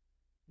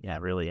yeah,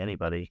 really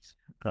anybody.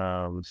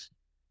 Um,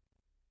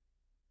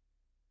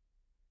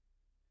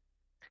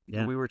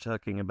 yeah, We were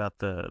talking about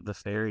the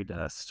fairy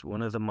dust.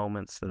 One of the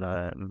moments that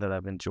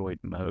I've enjoyed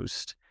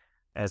most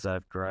as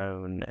I've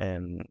grown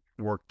and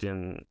worked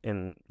in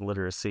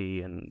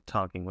literacy and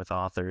talking with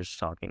authors,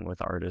 talking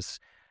with artists,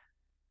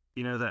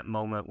 you know, that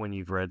moment when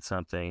you've read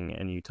something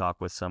and you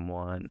talk with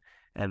someone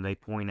and they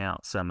point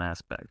out some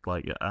aspect,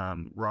 like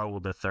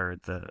Raoul III,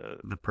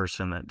 the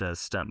person that does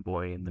Stunt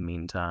Boy in the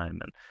meantime,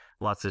 and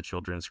lots of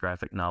children's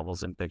graphic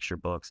novels and picture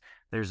books.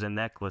 There's a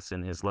necklace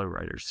in his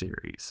Lowrider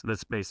series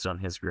that's based on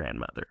his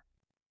grandmother.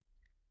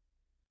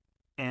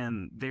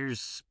 And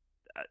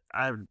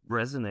I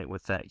resonate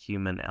with that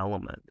human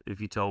element. If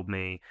you told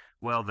me,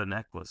 well, the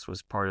necklace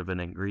was part of an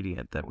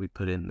ingredient that we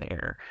put in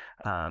there,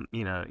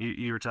 you know,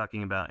 you were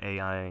talking about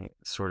AI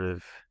sort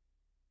of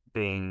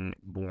being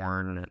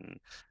born and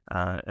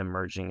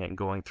emerging and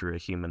going through a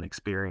human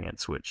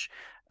experience, which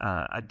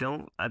I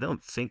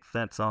don't think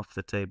that's off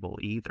the table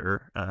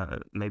either.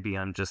 Maybe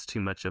I'm just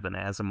too much of an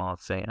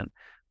Asimov fan,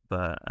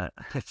 but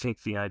I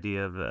think the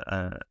idea of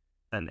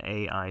an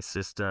AI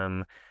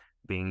system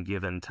being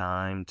given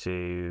time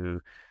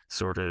to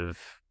sort of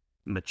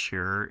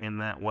mature in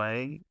that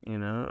way, you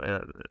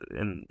know,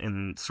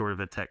 in sort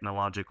of a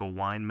technological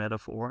wine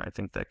metaphor, I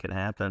think that could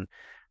happen.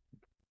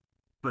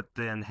 But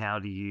then how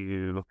do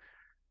you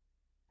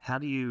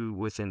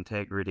with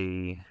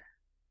integrity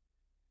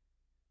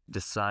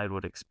decide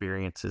what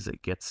experiences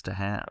it gets to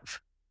have?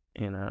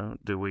 You know,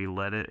 do we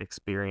let it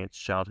experience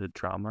childhood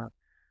trauma?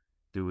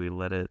 Do we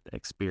let it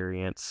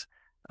experience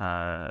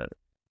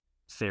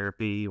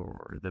therapy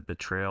or the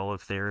betrayal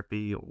of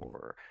therapy,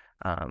 or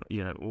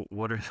you know,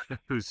 what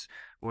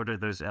are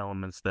those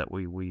elements that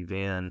we weave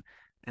in?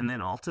 And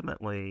then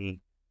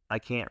ultimately, I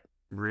can't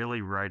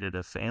really write it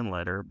a fan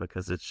letter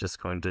because it's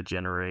just going to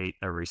generate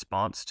a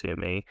response to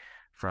me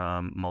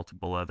from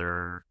multiple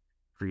other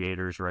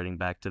creators writing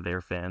back to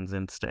their fans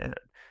instead.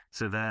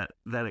 So that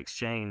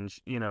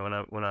exchange, you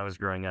know, when I was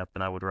growing up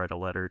and I would write a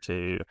letter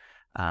to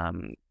a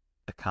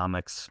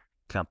comics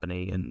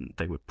company and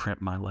they would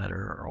print my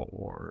letter,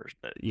 or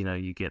you know,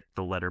 you get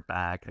the letter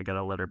back. I got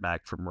a letter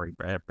back from Ray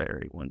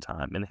Bradbury one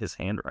time in his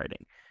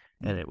handwriting,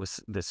 and it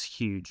was this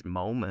huge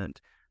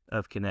moment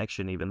of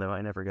connection, even though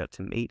I never got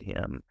to meet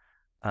him.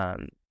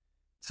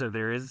 So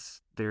there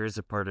is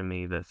a part of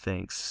me that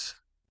thinks,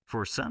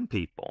 for some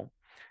people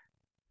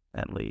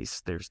at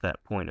least, there's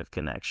that point of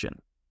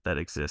connection that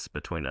exists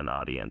between an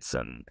audience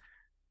and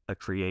a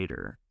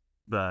creator.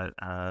 But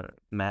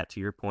Matt, to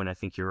your point, I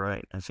think you're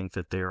right. I think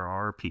that there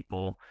are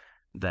people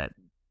that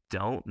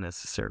don't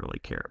necessarily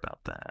care about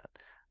that.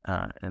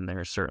 And there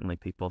are certainly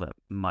people that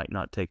might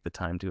not take the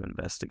time to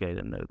investigate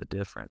and know the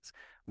difference.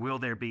 Will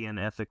there be an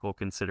ethical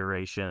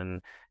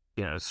consideration,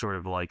 you know, sort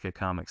of like a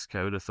Comics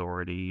Code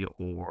Authority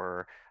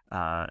or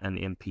an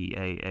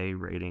MPAA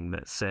rating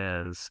that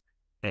says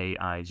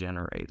AI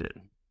generated,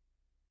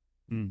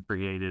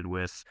 created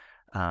with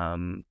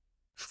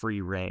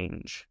free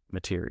range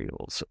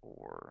materials?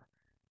 Or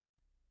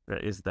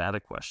is that a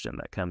question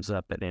that comes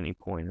up at any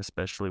point,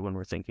 especially when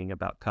we're thinking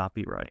about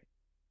copyright?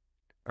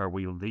 Are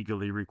we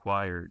legally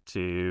required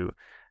to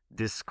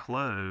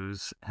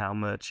disclose how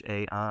much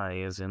AI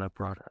is in a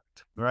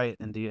product? Right.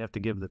 And do you have to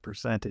give the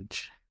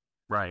percentage?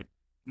 Right.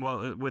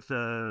 Well, with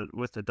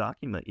the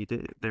document, you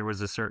did. There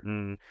was a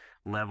certain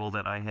level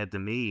that I had to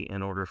meet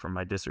in order for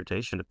my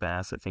dissertation to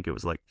pass. I think it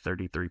was like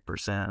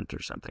 33%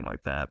 or something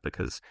like that,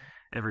 because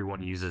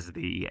everyone uses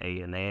the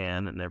A and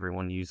N, and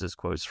everyone uses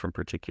quotes from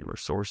particular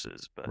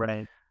sources. But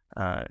right,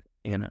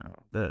 you know,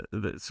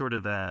 the sort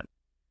of that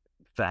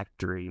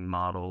factory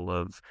model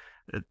of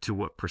to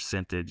what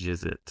percentage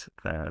is it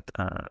that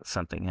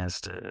something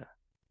has to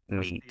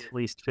meet? At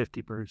least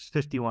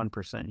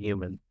 51%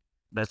 human.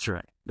 That's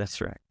right. That's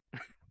right.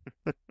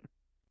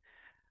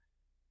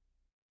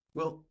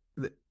 Well,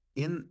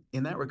 in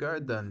that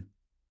regard, then,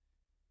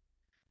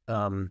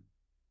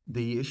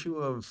 the issue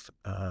of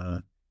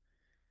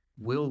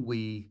will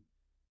we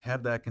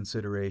have that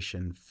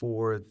consideration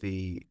for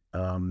the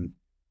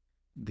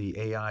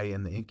AI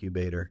in the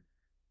incubator?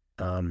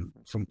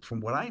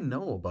 From what I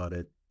know about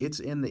it, it's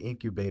in the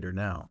incubator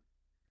now,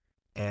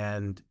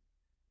 and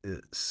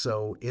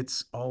so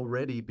it's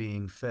already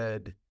being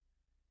fed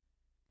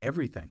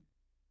everything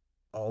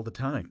all the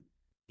time.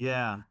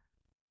 Yeah.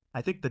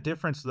 I think the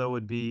difference, though,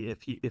 would be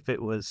if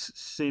it was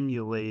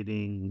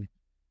simulating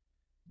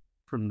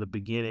from the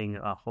beginning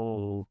a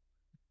whole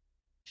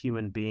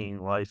human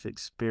being life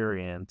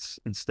experience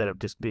instead of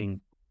just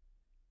being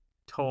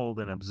told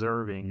and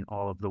observing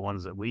all of the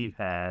ones that we've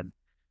had.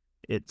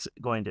 It's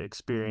going to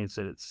experience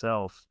it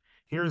itself.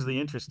 Here's the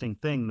interesting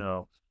thing,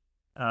 though.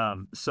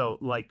 So,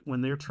 like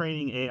when they're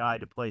training AI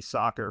to play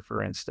soccer,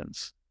 for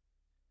instance,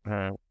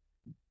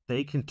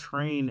 they can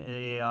train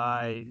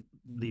AI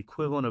the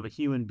equivalent of a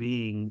human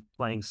being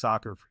playing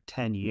soccer for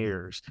 10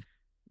 years.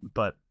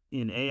 But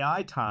in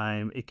AI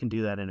time, it can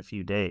do that in a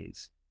few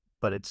days.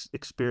 But it's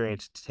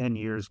experienced 10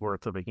 years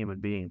worth of a human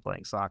being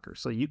playing soccer.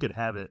 So you could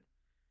have it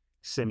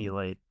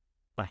simulate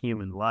a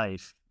human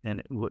life,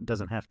 and it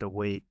doesn't have to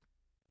wait,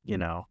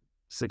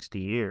 60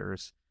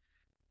 years.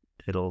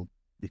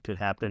 It could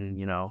happen,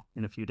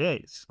 in a few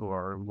days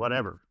or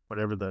whatever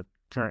the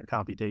current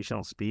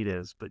computational speed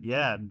is. But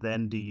yeah,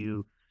 then do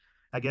you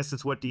I guess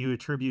it's, what do you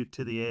attribute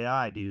to the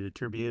AI? Do you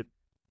attribute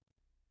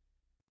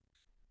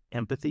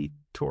empathy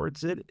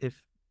towards it?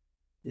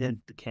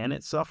 Can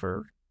it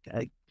suffer?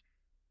 I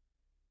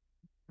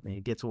mean,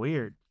 it gets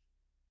weird.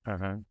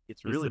 It's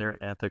Is really there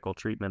weird. ethical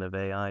treatment of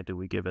AI? Do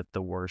we give it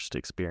the worst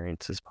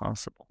experiences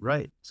possible?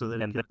 Right. So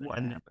that And it then what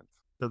can, happens?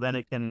 so then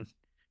it can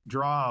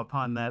draw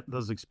upon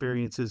those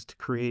experiences to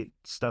create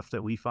stuff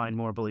that we find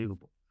more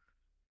believable.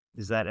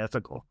 Is that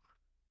ethical?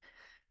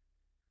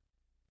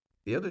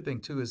 The other thing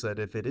too is that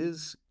if it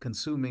is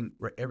consuming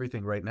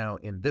everything right now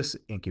in this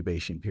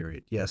incubation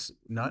period, yes,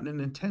 not an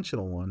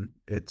intentional one,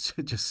 it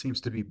just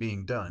seems to be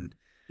being done,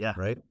 Yeah.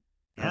 right?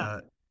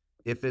 Yeah.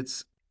 If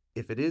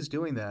it is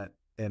doing that,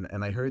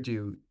 and I heard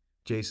you,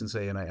 Jason,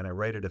 say, and I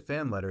write it a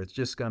fan letter, it's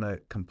just gonna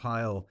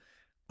compile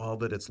all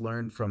that it's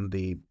learned from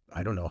the,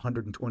 I don't know,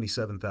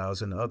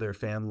 127,000 other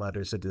fan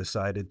letters it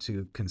decided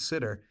to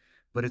consider.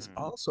 But it's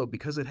also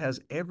because it has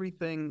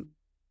everything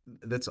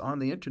that's on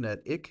the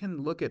internet, it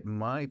can look at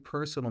my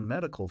personal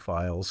medical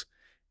files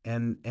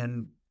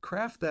and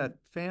craft that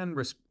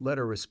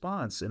letter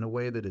response in a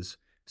way that is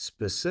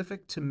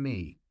specific to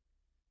me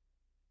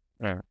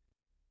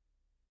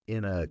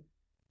in a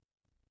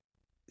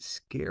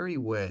scary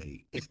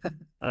way.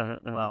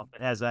 Well,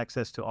 it has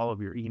access to all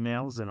of your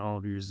emails and all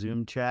of your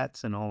Zoom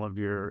chats and all of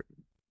your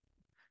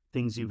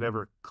things you've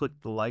ever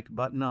clicked the like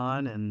button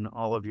on and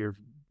all of your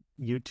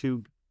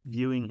YouTube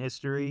viewing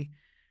history.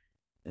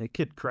 It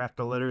could craft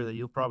a letter that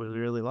you'll probably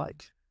really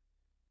like.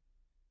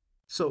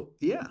 So,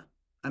 yeah,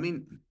 I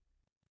mean,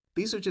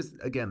 these are just,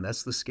 again,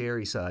 that's the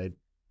scary side.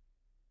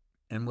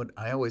 And what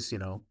I always,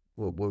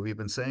 what we've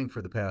been saying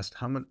for the past,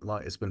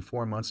 it's been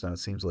 4 months now, it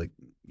seems like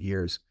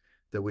years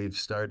that we've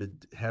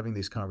started having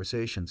these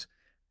conversations.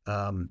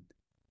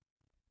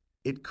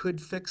 It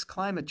could fix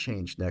climate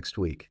change next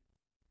week.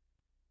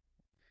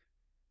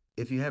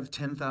 If you have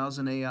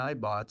 10,000 AI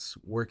bots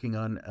working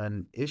on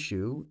an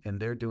issue and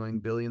they're doing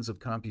billions of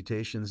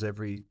computations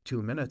every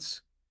 2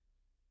 minutes,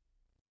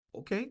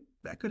 okay,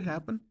 that could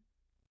happen.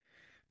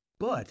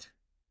 But,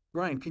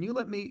 Bryan, can you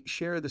let me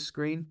share the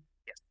screen?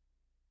 Yes.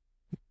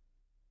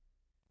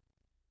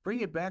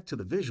 Bring it back to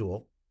the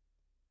visual.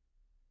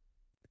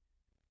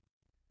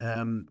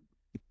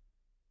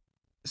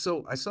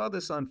 So I saw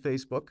this on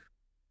Facebook,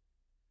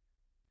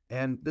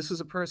 and this is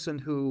a person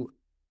who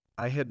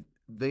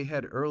they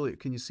had earlier.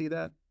 Can you see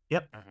that?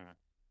 Yep.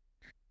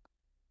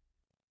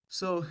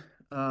 So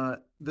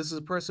this is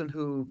a person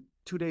who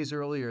 2 days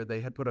earlier they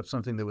had put up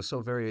something that was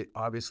so very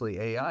obviously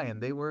AI,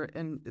 and they were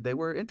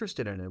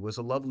interested in it. It was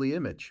a lovely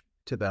image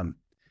to them,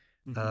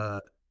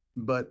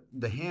 but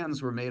the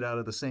hands were made out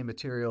of the same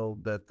material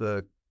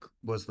that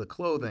was the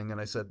clothing. And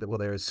I said that, well,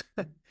 there's,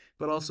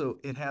 but also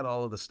it had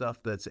all of the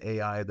stuff that's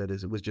AI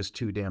it was just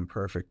too damn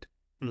perfect.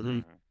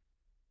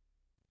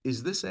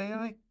 Is this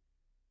AI?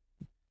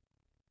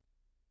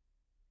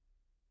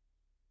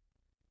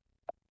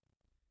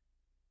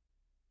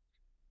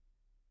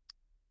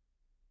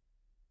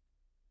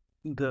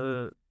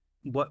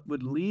 What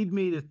would lead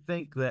me to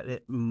think that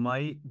it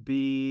might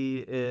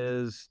be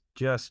is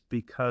just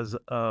because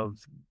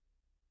of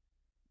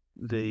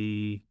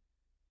the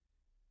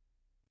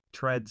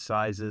tread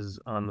sizes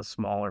on the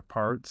smaller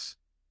parts.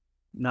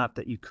 Not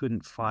that you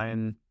couldn't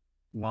find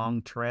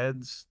long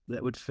treads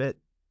that would fit.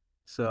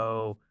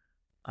 So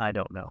I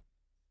don't know.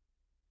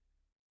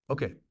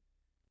 Okay.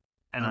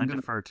 And I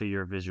defer to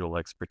your visual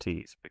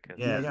expertise because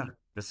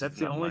that's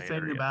the only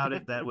thing about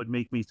it that would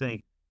make me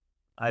think,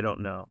 I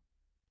don't know.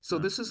 So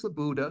this is the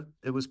Buddha.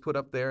 It was put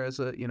up there as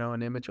an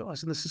image. Oh,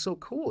 and this is so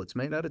cool. It's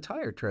made out of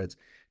tire treads.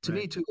 To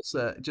me, too, it's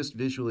just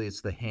visually,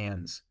 it's the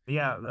hands.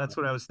 Yeah, that's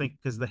what I was thinking,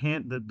 because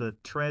the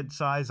tread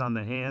size on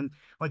the hand,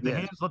 like the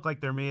hands look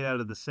like they're made out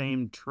of the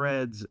same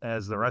treads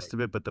as the rest of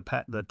it, but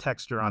the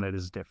texture on it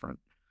is different.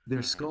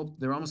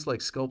 They're almost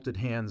like sculpted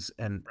hands,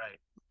 and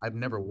I've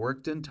never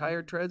worked in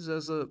tire treads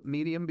as a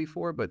medium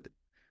before, but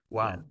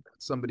wow,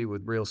 somebody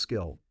with real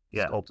skill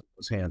sculpted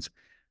those hands.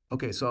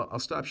 Okay, so I'll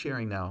stop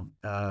sharing now.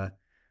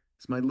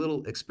 It's my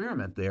little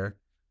experiment there.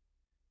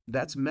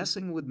 That's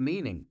messing with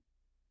meaning.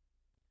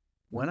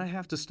 When I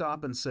have to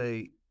stop and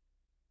say,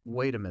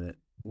 wait a minute,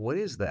 what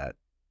is that?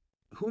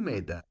 Who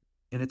made that?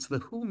 And it's the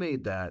who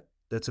made that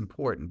that's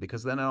important,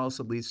 because then it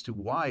also leads to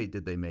why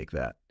did they make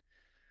that?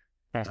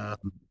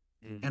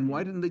 And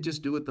why didn't they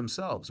just do it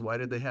themselves? Why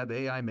did they have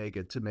AI make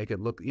it to make it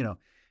look,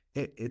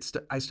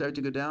 I started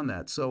to go down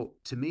that. So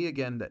to me,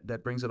 again,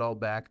 that brings it all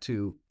back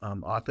to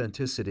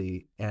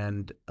authenticity.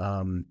 And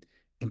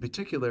in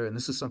particular, and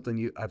this is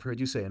something I've heard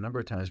you say a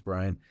number of times,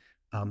 Bryan,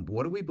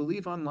 what do we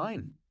believe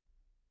online?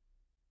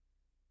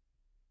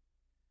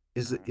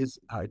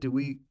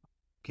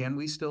 Can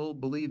we still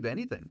believe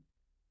anything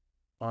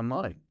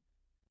online?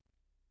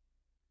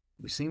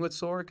 We've seen what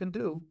Sora can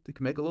do. They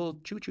can make a little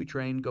choo-choo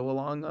train go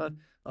along on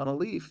a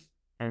leaf.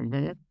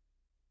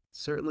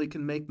 Certainly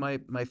can make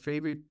my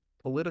favorite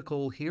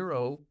political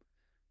hero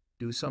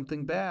do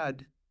something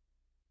bad.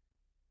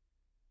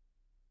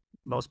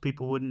 Most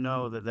people wouldn't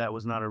know that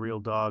was not a real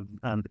dog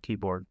on the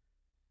keyboard.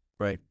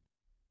 Right.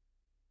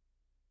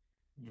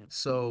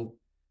 So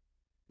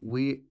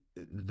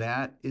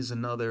that is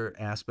another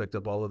aspect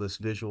of all of this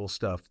visual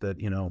stuff that,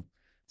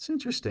 it's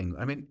interesting.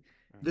 I mean,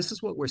 this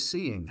is what we're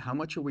seeing. How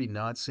much are we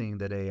not seeing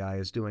that AI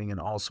is doing in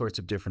all sorts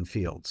of different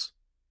fields,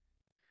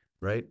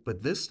 right?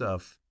 But this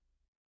stuff,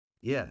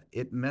 yeah,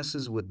 it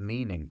messes with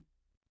meaning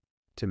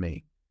to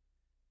me.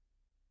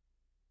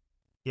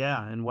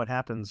 Yeah, and what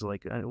happens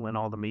like when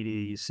all the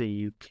media you see,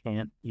 you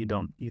can't,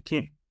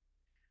 the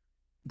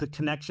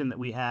connection that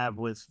we have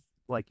with,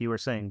 like you were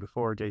saying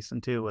before,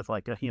 Jason, too, with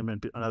like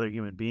another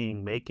human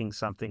being making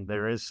something,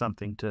 there is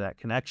something to that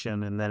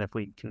connection. And then if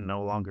we can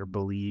no longer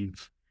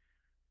believe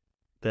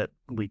that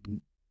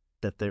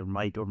that there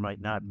might or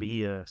might not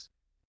be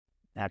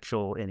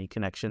any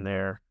connection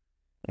there,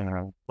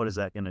 what is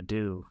that going to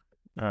do?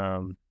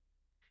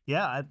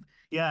 Yeah,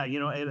 yeah,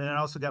 and it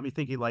also got me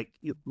thinking, like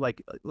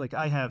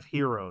I have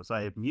heroes.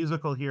 I have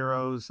musical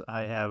heroes.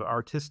 I have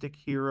artistic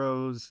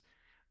heroes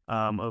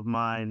of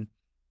mine.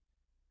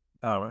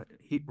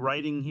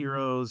 Writing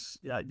heroes.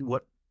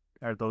 What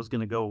are those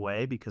going to go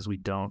away because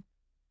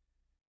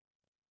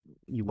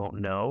you won't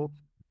know?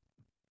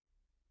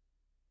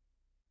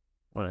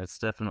 Well, it's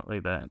definitely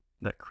that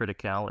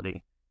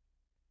criticality.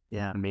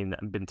 Yeah. I mean,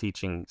 I've been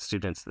teaching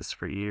students this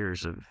for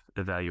years of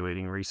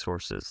evaluating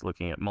resources,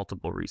 looking at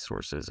multiple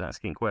resources,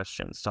 asking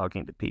questions,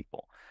 talking to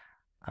people.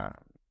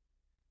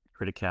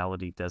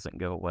 Criticality doesn't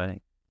go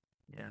away.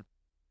 Yeah.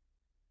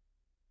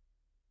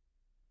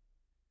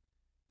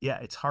 Yeah,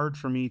 it's hard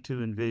for me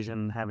to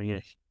envision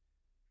having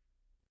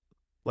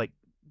like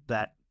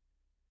that,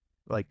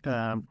 what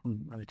am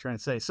I trying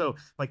to say? So,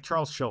 like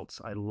Charles Schultz,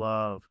 I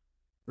love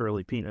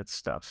early Peanuts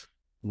stuff.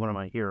 One of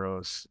my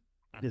heroes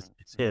is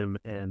him,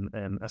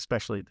 and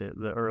especially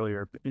the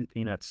earlier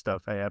Peanuts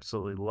stuff I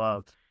absolutely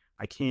love.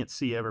 I can't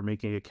see ever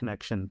making a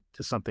connection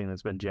to something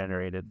that's been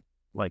generated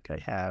like I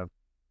have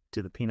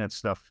to the Peanuts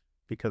stuff,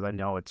 because I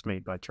know it's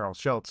made by Charles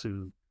Schultz,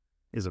 who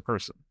is a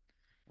person.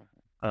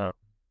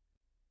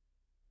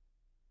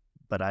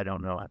 But I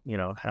don't know,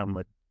 how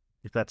much,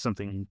 if that's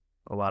something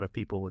a lot of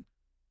people would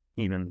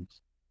even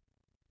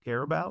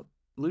care about,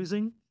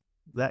 losing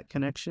that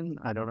connection.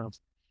 I don't know.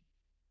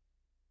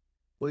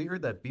 Well, you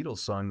heard that Beatles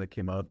song that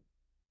came out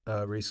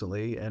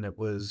recently, and it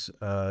was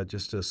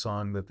just a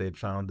song that they'd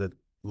found that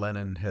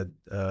Lennon had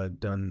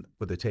done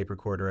with a tape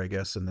recorder, I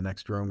guess, in the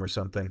next room or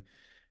something.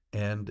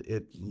 And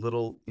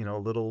little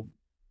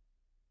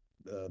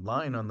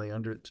line on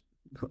the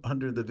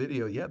under the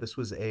video. Yeah, this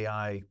was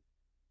AI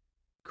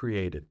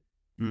created.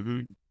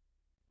 Mm-hmm.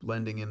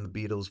 Blending in the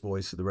Beatles'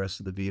 voice to the rest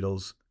of the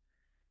Beatles.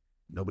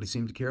 Nobody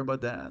seemed to care about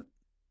that.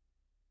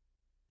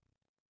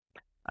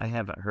 I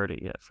haven't heard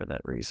it yet for that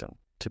reason,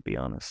 to be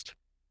honest.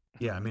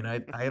 Yeah, I mean,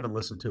 I haven't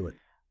listened to it.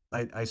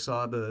 I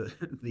saw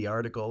the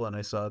article, and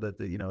I saw that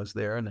it's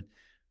there, and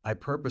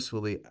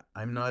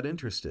I'm not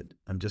interested.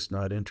 I'm just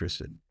not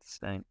interested.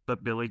 Same.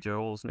 But Billy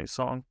Joel's new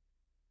song,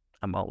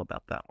 I'm all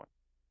about that one.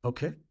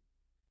 Okay.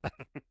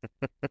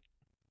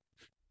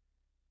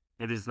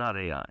 It is not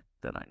AI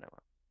that I know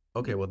of.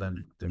 Okay, well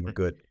then we're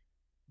good.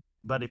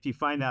 But if you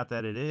find out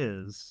that it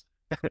is,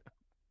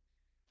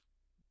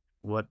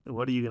 what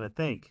are you going to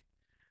think?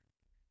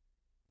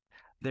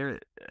 There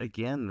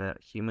again,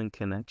 that human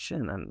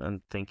connection.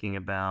 I'm thinking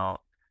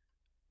about,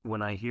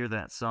 when I hear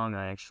that song,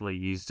 I actually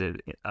used it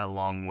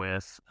along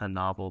with a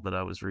novel that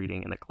I was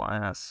reading in a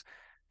class,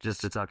 just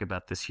to talk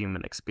about this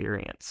human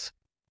experience.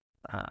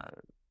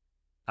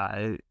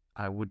 I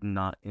would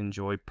not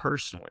enjoy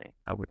personally.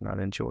 I would not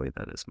enjoy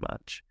that as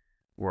much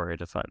were I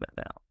to find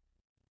that out.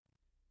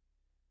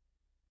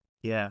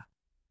 Yeah,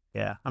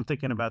 yeah. I'm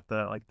thinking about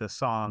the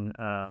song,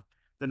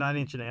 the 9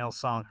 Inch Nails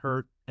song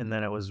 "Hurt," and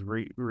then it was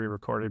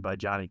re-recorded by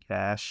Johnny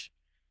Cash,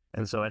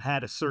 and so it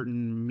had a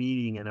certain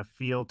meaning and a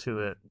feel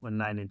to it when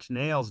 9 Inch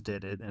Nails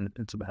did it, and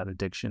it's about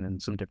addiction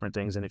and some different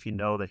things. And if you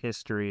know the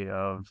history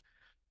of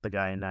the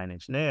guy in 9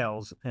 Inch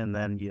Nails, and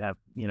then you have,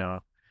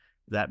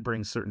 that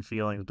brings certain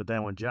feelings. But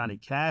then when Johnny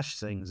Cash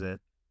sings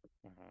it,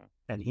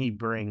 and he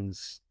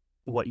brings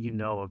what you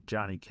know of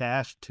Johnny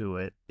Cash to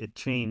it, it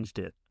changed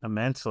it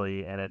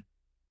immensely, and it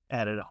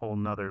added a whole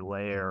nother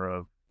layer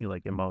of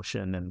like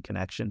emotion and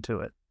connection to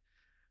it.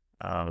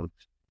 But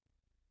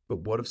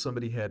what if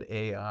somebody had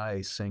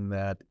AI sing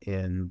that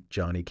in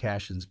Johnny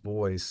Cash's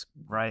voice?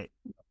 Right.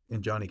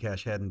 And Johnny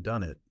Cash hadn't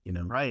done it,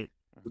 Right.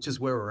 Which is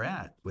where we're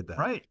at with that.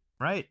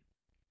 Right.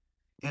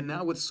 And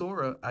now with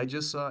Sora, I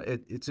just saw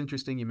it. It's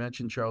interesting you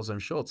mentioned Charles M.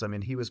 Schultz. I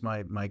mean, he was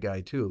my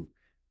guy too.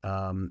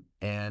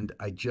 And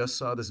I just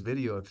saw this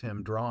video of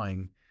him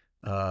drawing.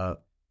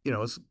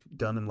 It's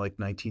done in like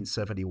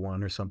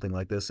 1971 or something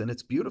like this, and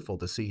it's beautiful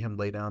to see him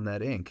lay down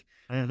that ink.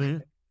 Mm-hmm.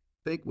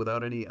 Think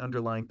without any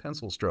underlying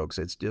pencil strokes.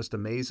 It's just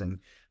amazing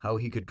how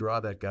he could draw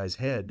that guy's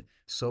head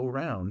so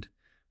round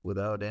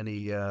without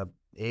any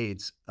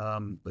aids.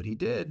 But he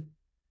did.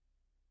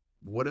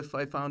 What if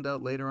I found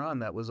out later on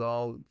that was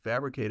all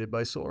fabricated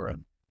by Sora?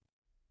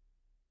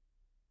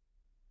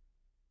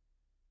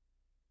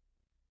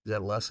 Does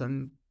that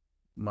lessen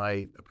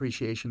my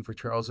appreciation for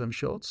Charles M.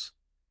 Schultz?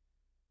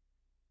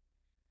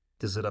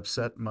 Does it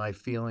upset my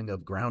feeling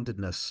of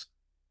groundedness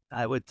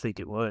I would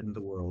think it would. in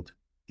the world?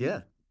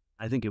 Yeah.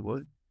 I think it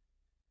would.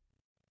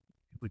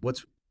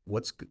 What's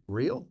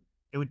real?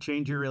 It would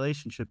change your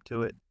relationship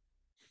to it.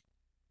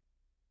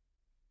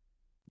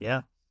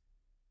 Yeah.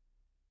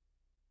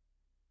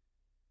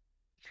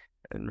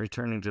 And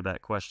returning to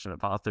that question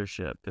of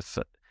authorship,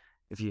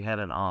 if you had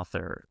an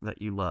author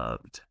that you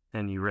loved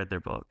and you read their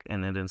book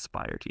and it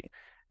inspired you,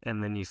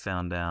 and then you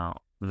found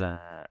out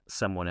that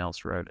someone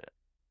else wrote it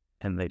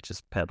and they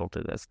just peddled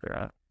it as their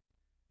own,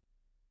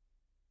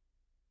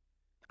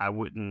 I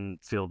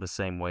wouldn't feel the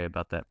same way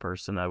about that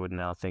person. I would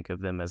now think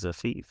of them as a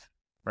thief.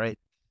 Right.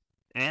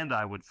 And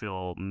I would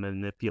feel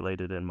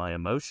manipulated in my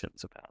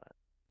emotions about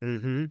it.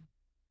 Mm-hmm.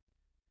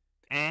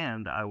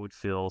 And I would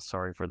feel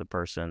sorry for the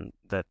person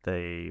that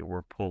they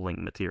were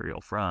pulling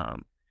material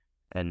from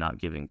and not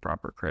giving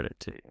proper credit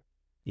to.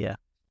 Yeah.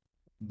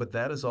 But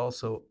that is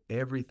also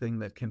everything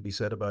that can be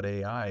said about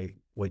AI.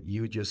 What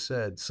you just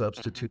said,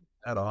 substitute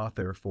that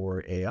author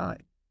for AI.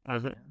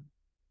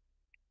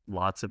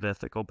 Lots of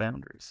ethical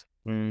boundaries.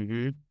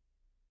 Mm-hmm.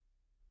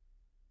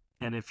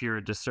 And if you're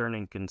a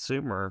discerning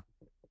consumer,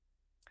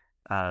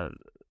 I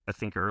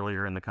think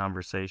earlier in the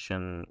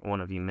conversation, one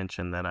of you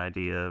mentioned that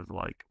idea of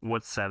like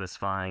what's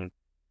satisfying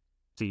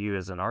to you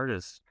as an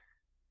artist,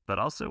 but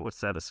also what's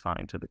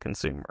satisfying to the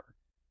consumer.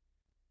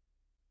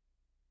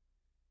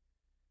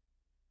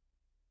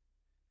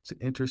 It's an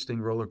interesting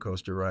roller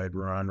coaster ride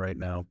we're on right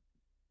now.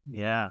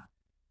 Yeah.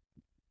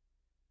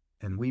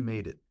 And we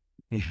made it.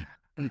 Yeah.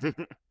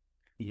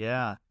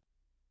 Yeah.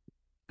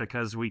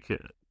 Because we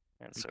could.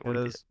 And so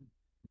we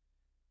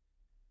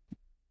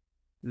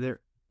did.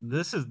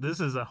 This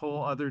is a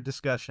whole other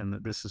discussion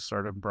that this is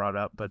sort of brought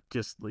up, but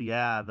just,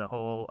 yeah, the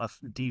whole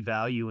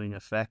devaluing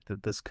effect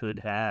that this could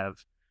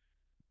have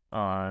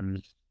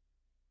on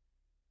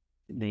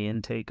the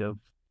intake of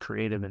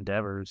creative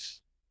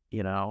endeavors.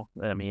 You know,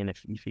 I mean,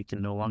 if you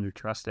can no longer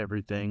trust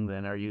everything,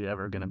 then are you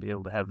ever going to be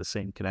able to have the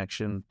same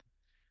connection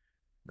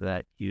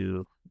that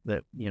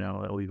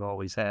we've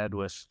always had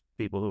with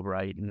people who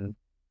write and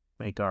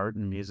make art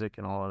and music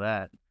and all of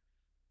that?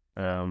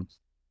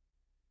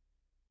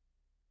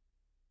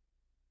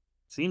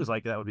 Seems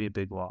like that would be a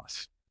big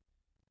loss.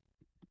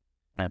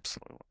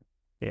 Absolutely.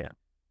 Yeah.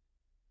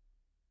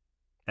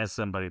 As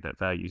somebody that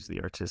values the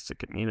artistic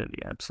community,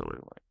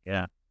 absolutely.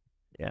 Yeah.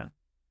 Yeah.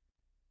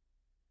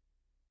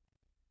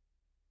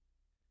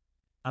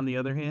 On the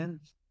other hand,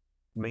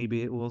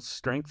 maybe it will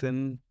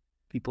strengthen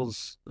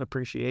people's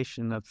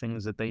appreciation of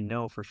things that they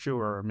know for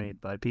sure are made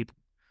by people.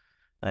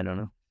 I don't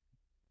know.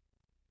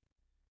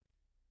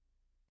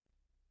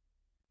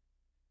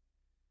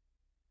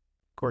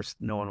 Of course,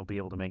 no one will be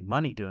able to make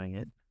money doing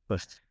it,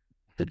 but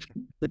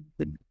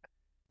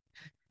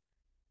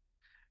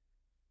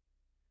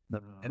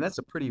and that's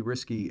a pretty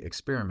risky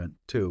experiment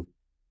too.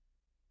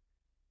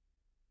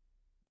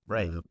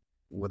 Right.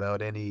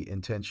 Without any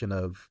intention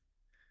of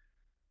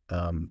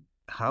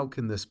how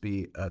can this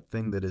be a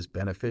thing that is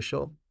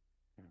beneficial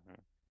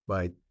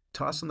by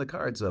tossing the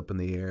cards up in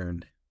the air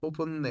and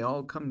hoping they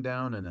all come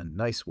down in a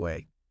nice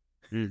way.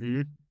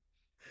 Mm-hmm.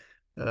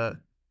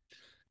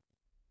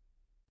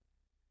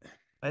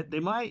 They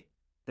might,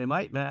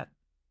 Matt.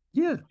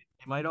 Yeah.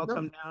 They might all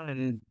come down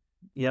and,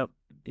 yep,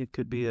 it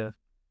could be a,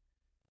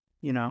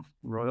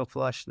 royal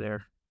flush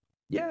there.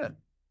 Yeah.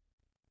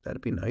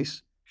 That'd be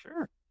nice.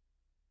 Sure.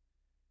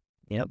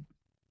 Yep.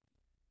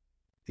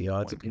 The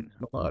odds of getting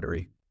the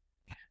lottery.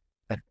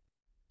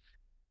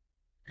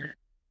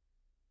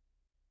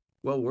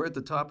 Well, we're at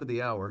the top of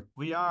the hour.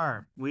 We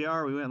are. We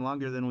went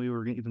longer than we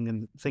were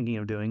even thinking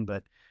of doing,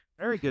 but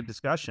very good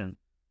discussion.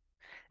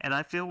 And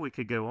I feel we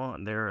could go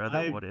on. There are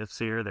other what ifs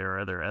here. There are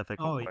other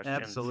ethical questions.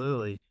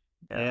 Absolutely.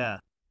 Yeah.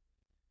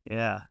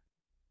 Yeah.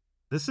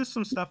 This is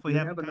some stuff we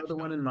have another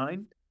one in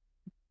mind,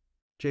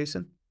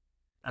 Jason?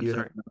 I'm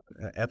sorry.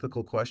 Have an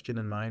ethical question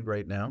in mind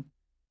right now?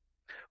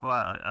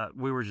 Well,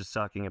 we were just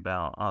talking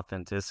about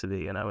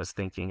authenticity, and I was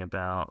thinking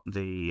about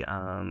the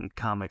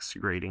comics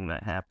grading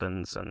that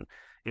happens, and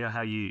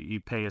how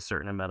you pay a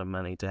certain amount of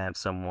money to have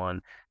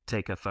someone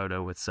take a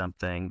photo with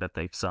something that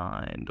they've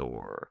signed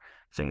or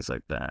things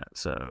like that.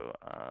 So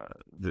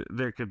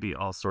there could be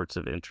all sorts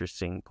of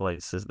interesting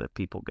places that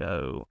people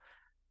go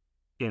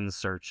in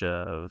search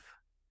of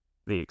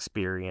the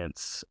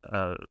experience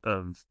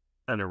of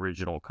an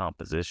original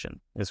composition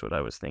is what I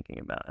was thinking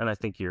about. And I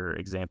think your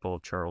example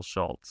of Charles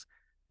Schultz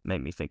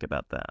made me think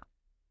about that.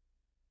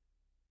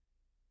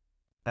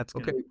 That's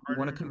okay. You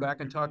want to come back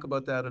and talk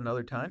about that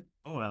another time?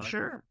 Oh, well,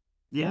 sure.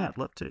 Yeah, I'd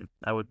love to.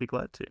 I would be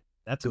glad to.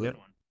 That's a good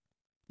one.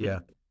 Yeah.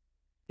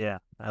 Yeah,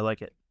 I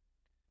like it.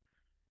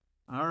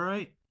 All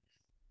right.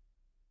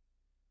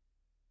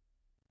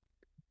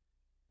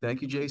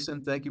 Thank you,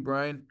 Jason. Thank you,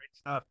 Bryan. Great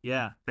stuff.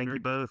 Yeah. Thank you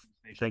both.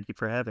 Thank you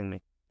for having me.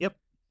 Yep.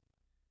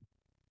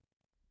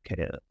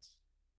 Okay.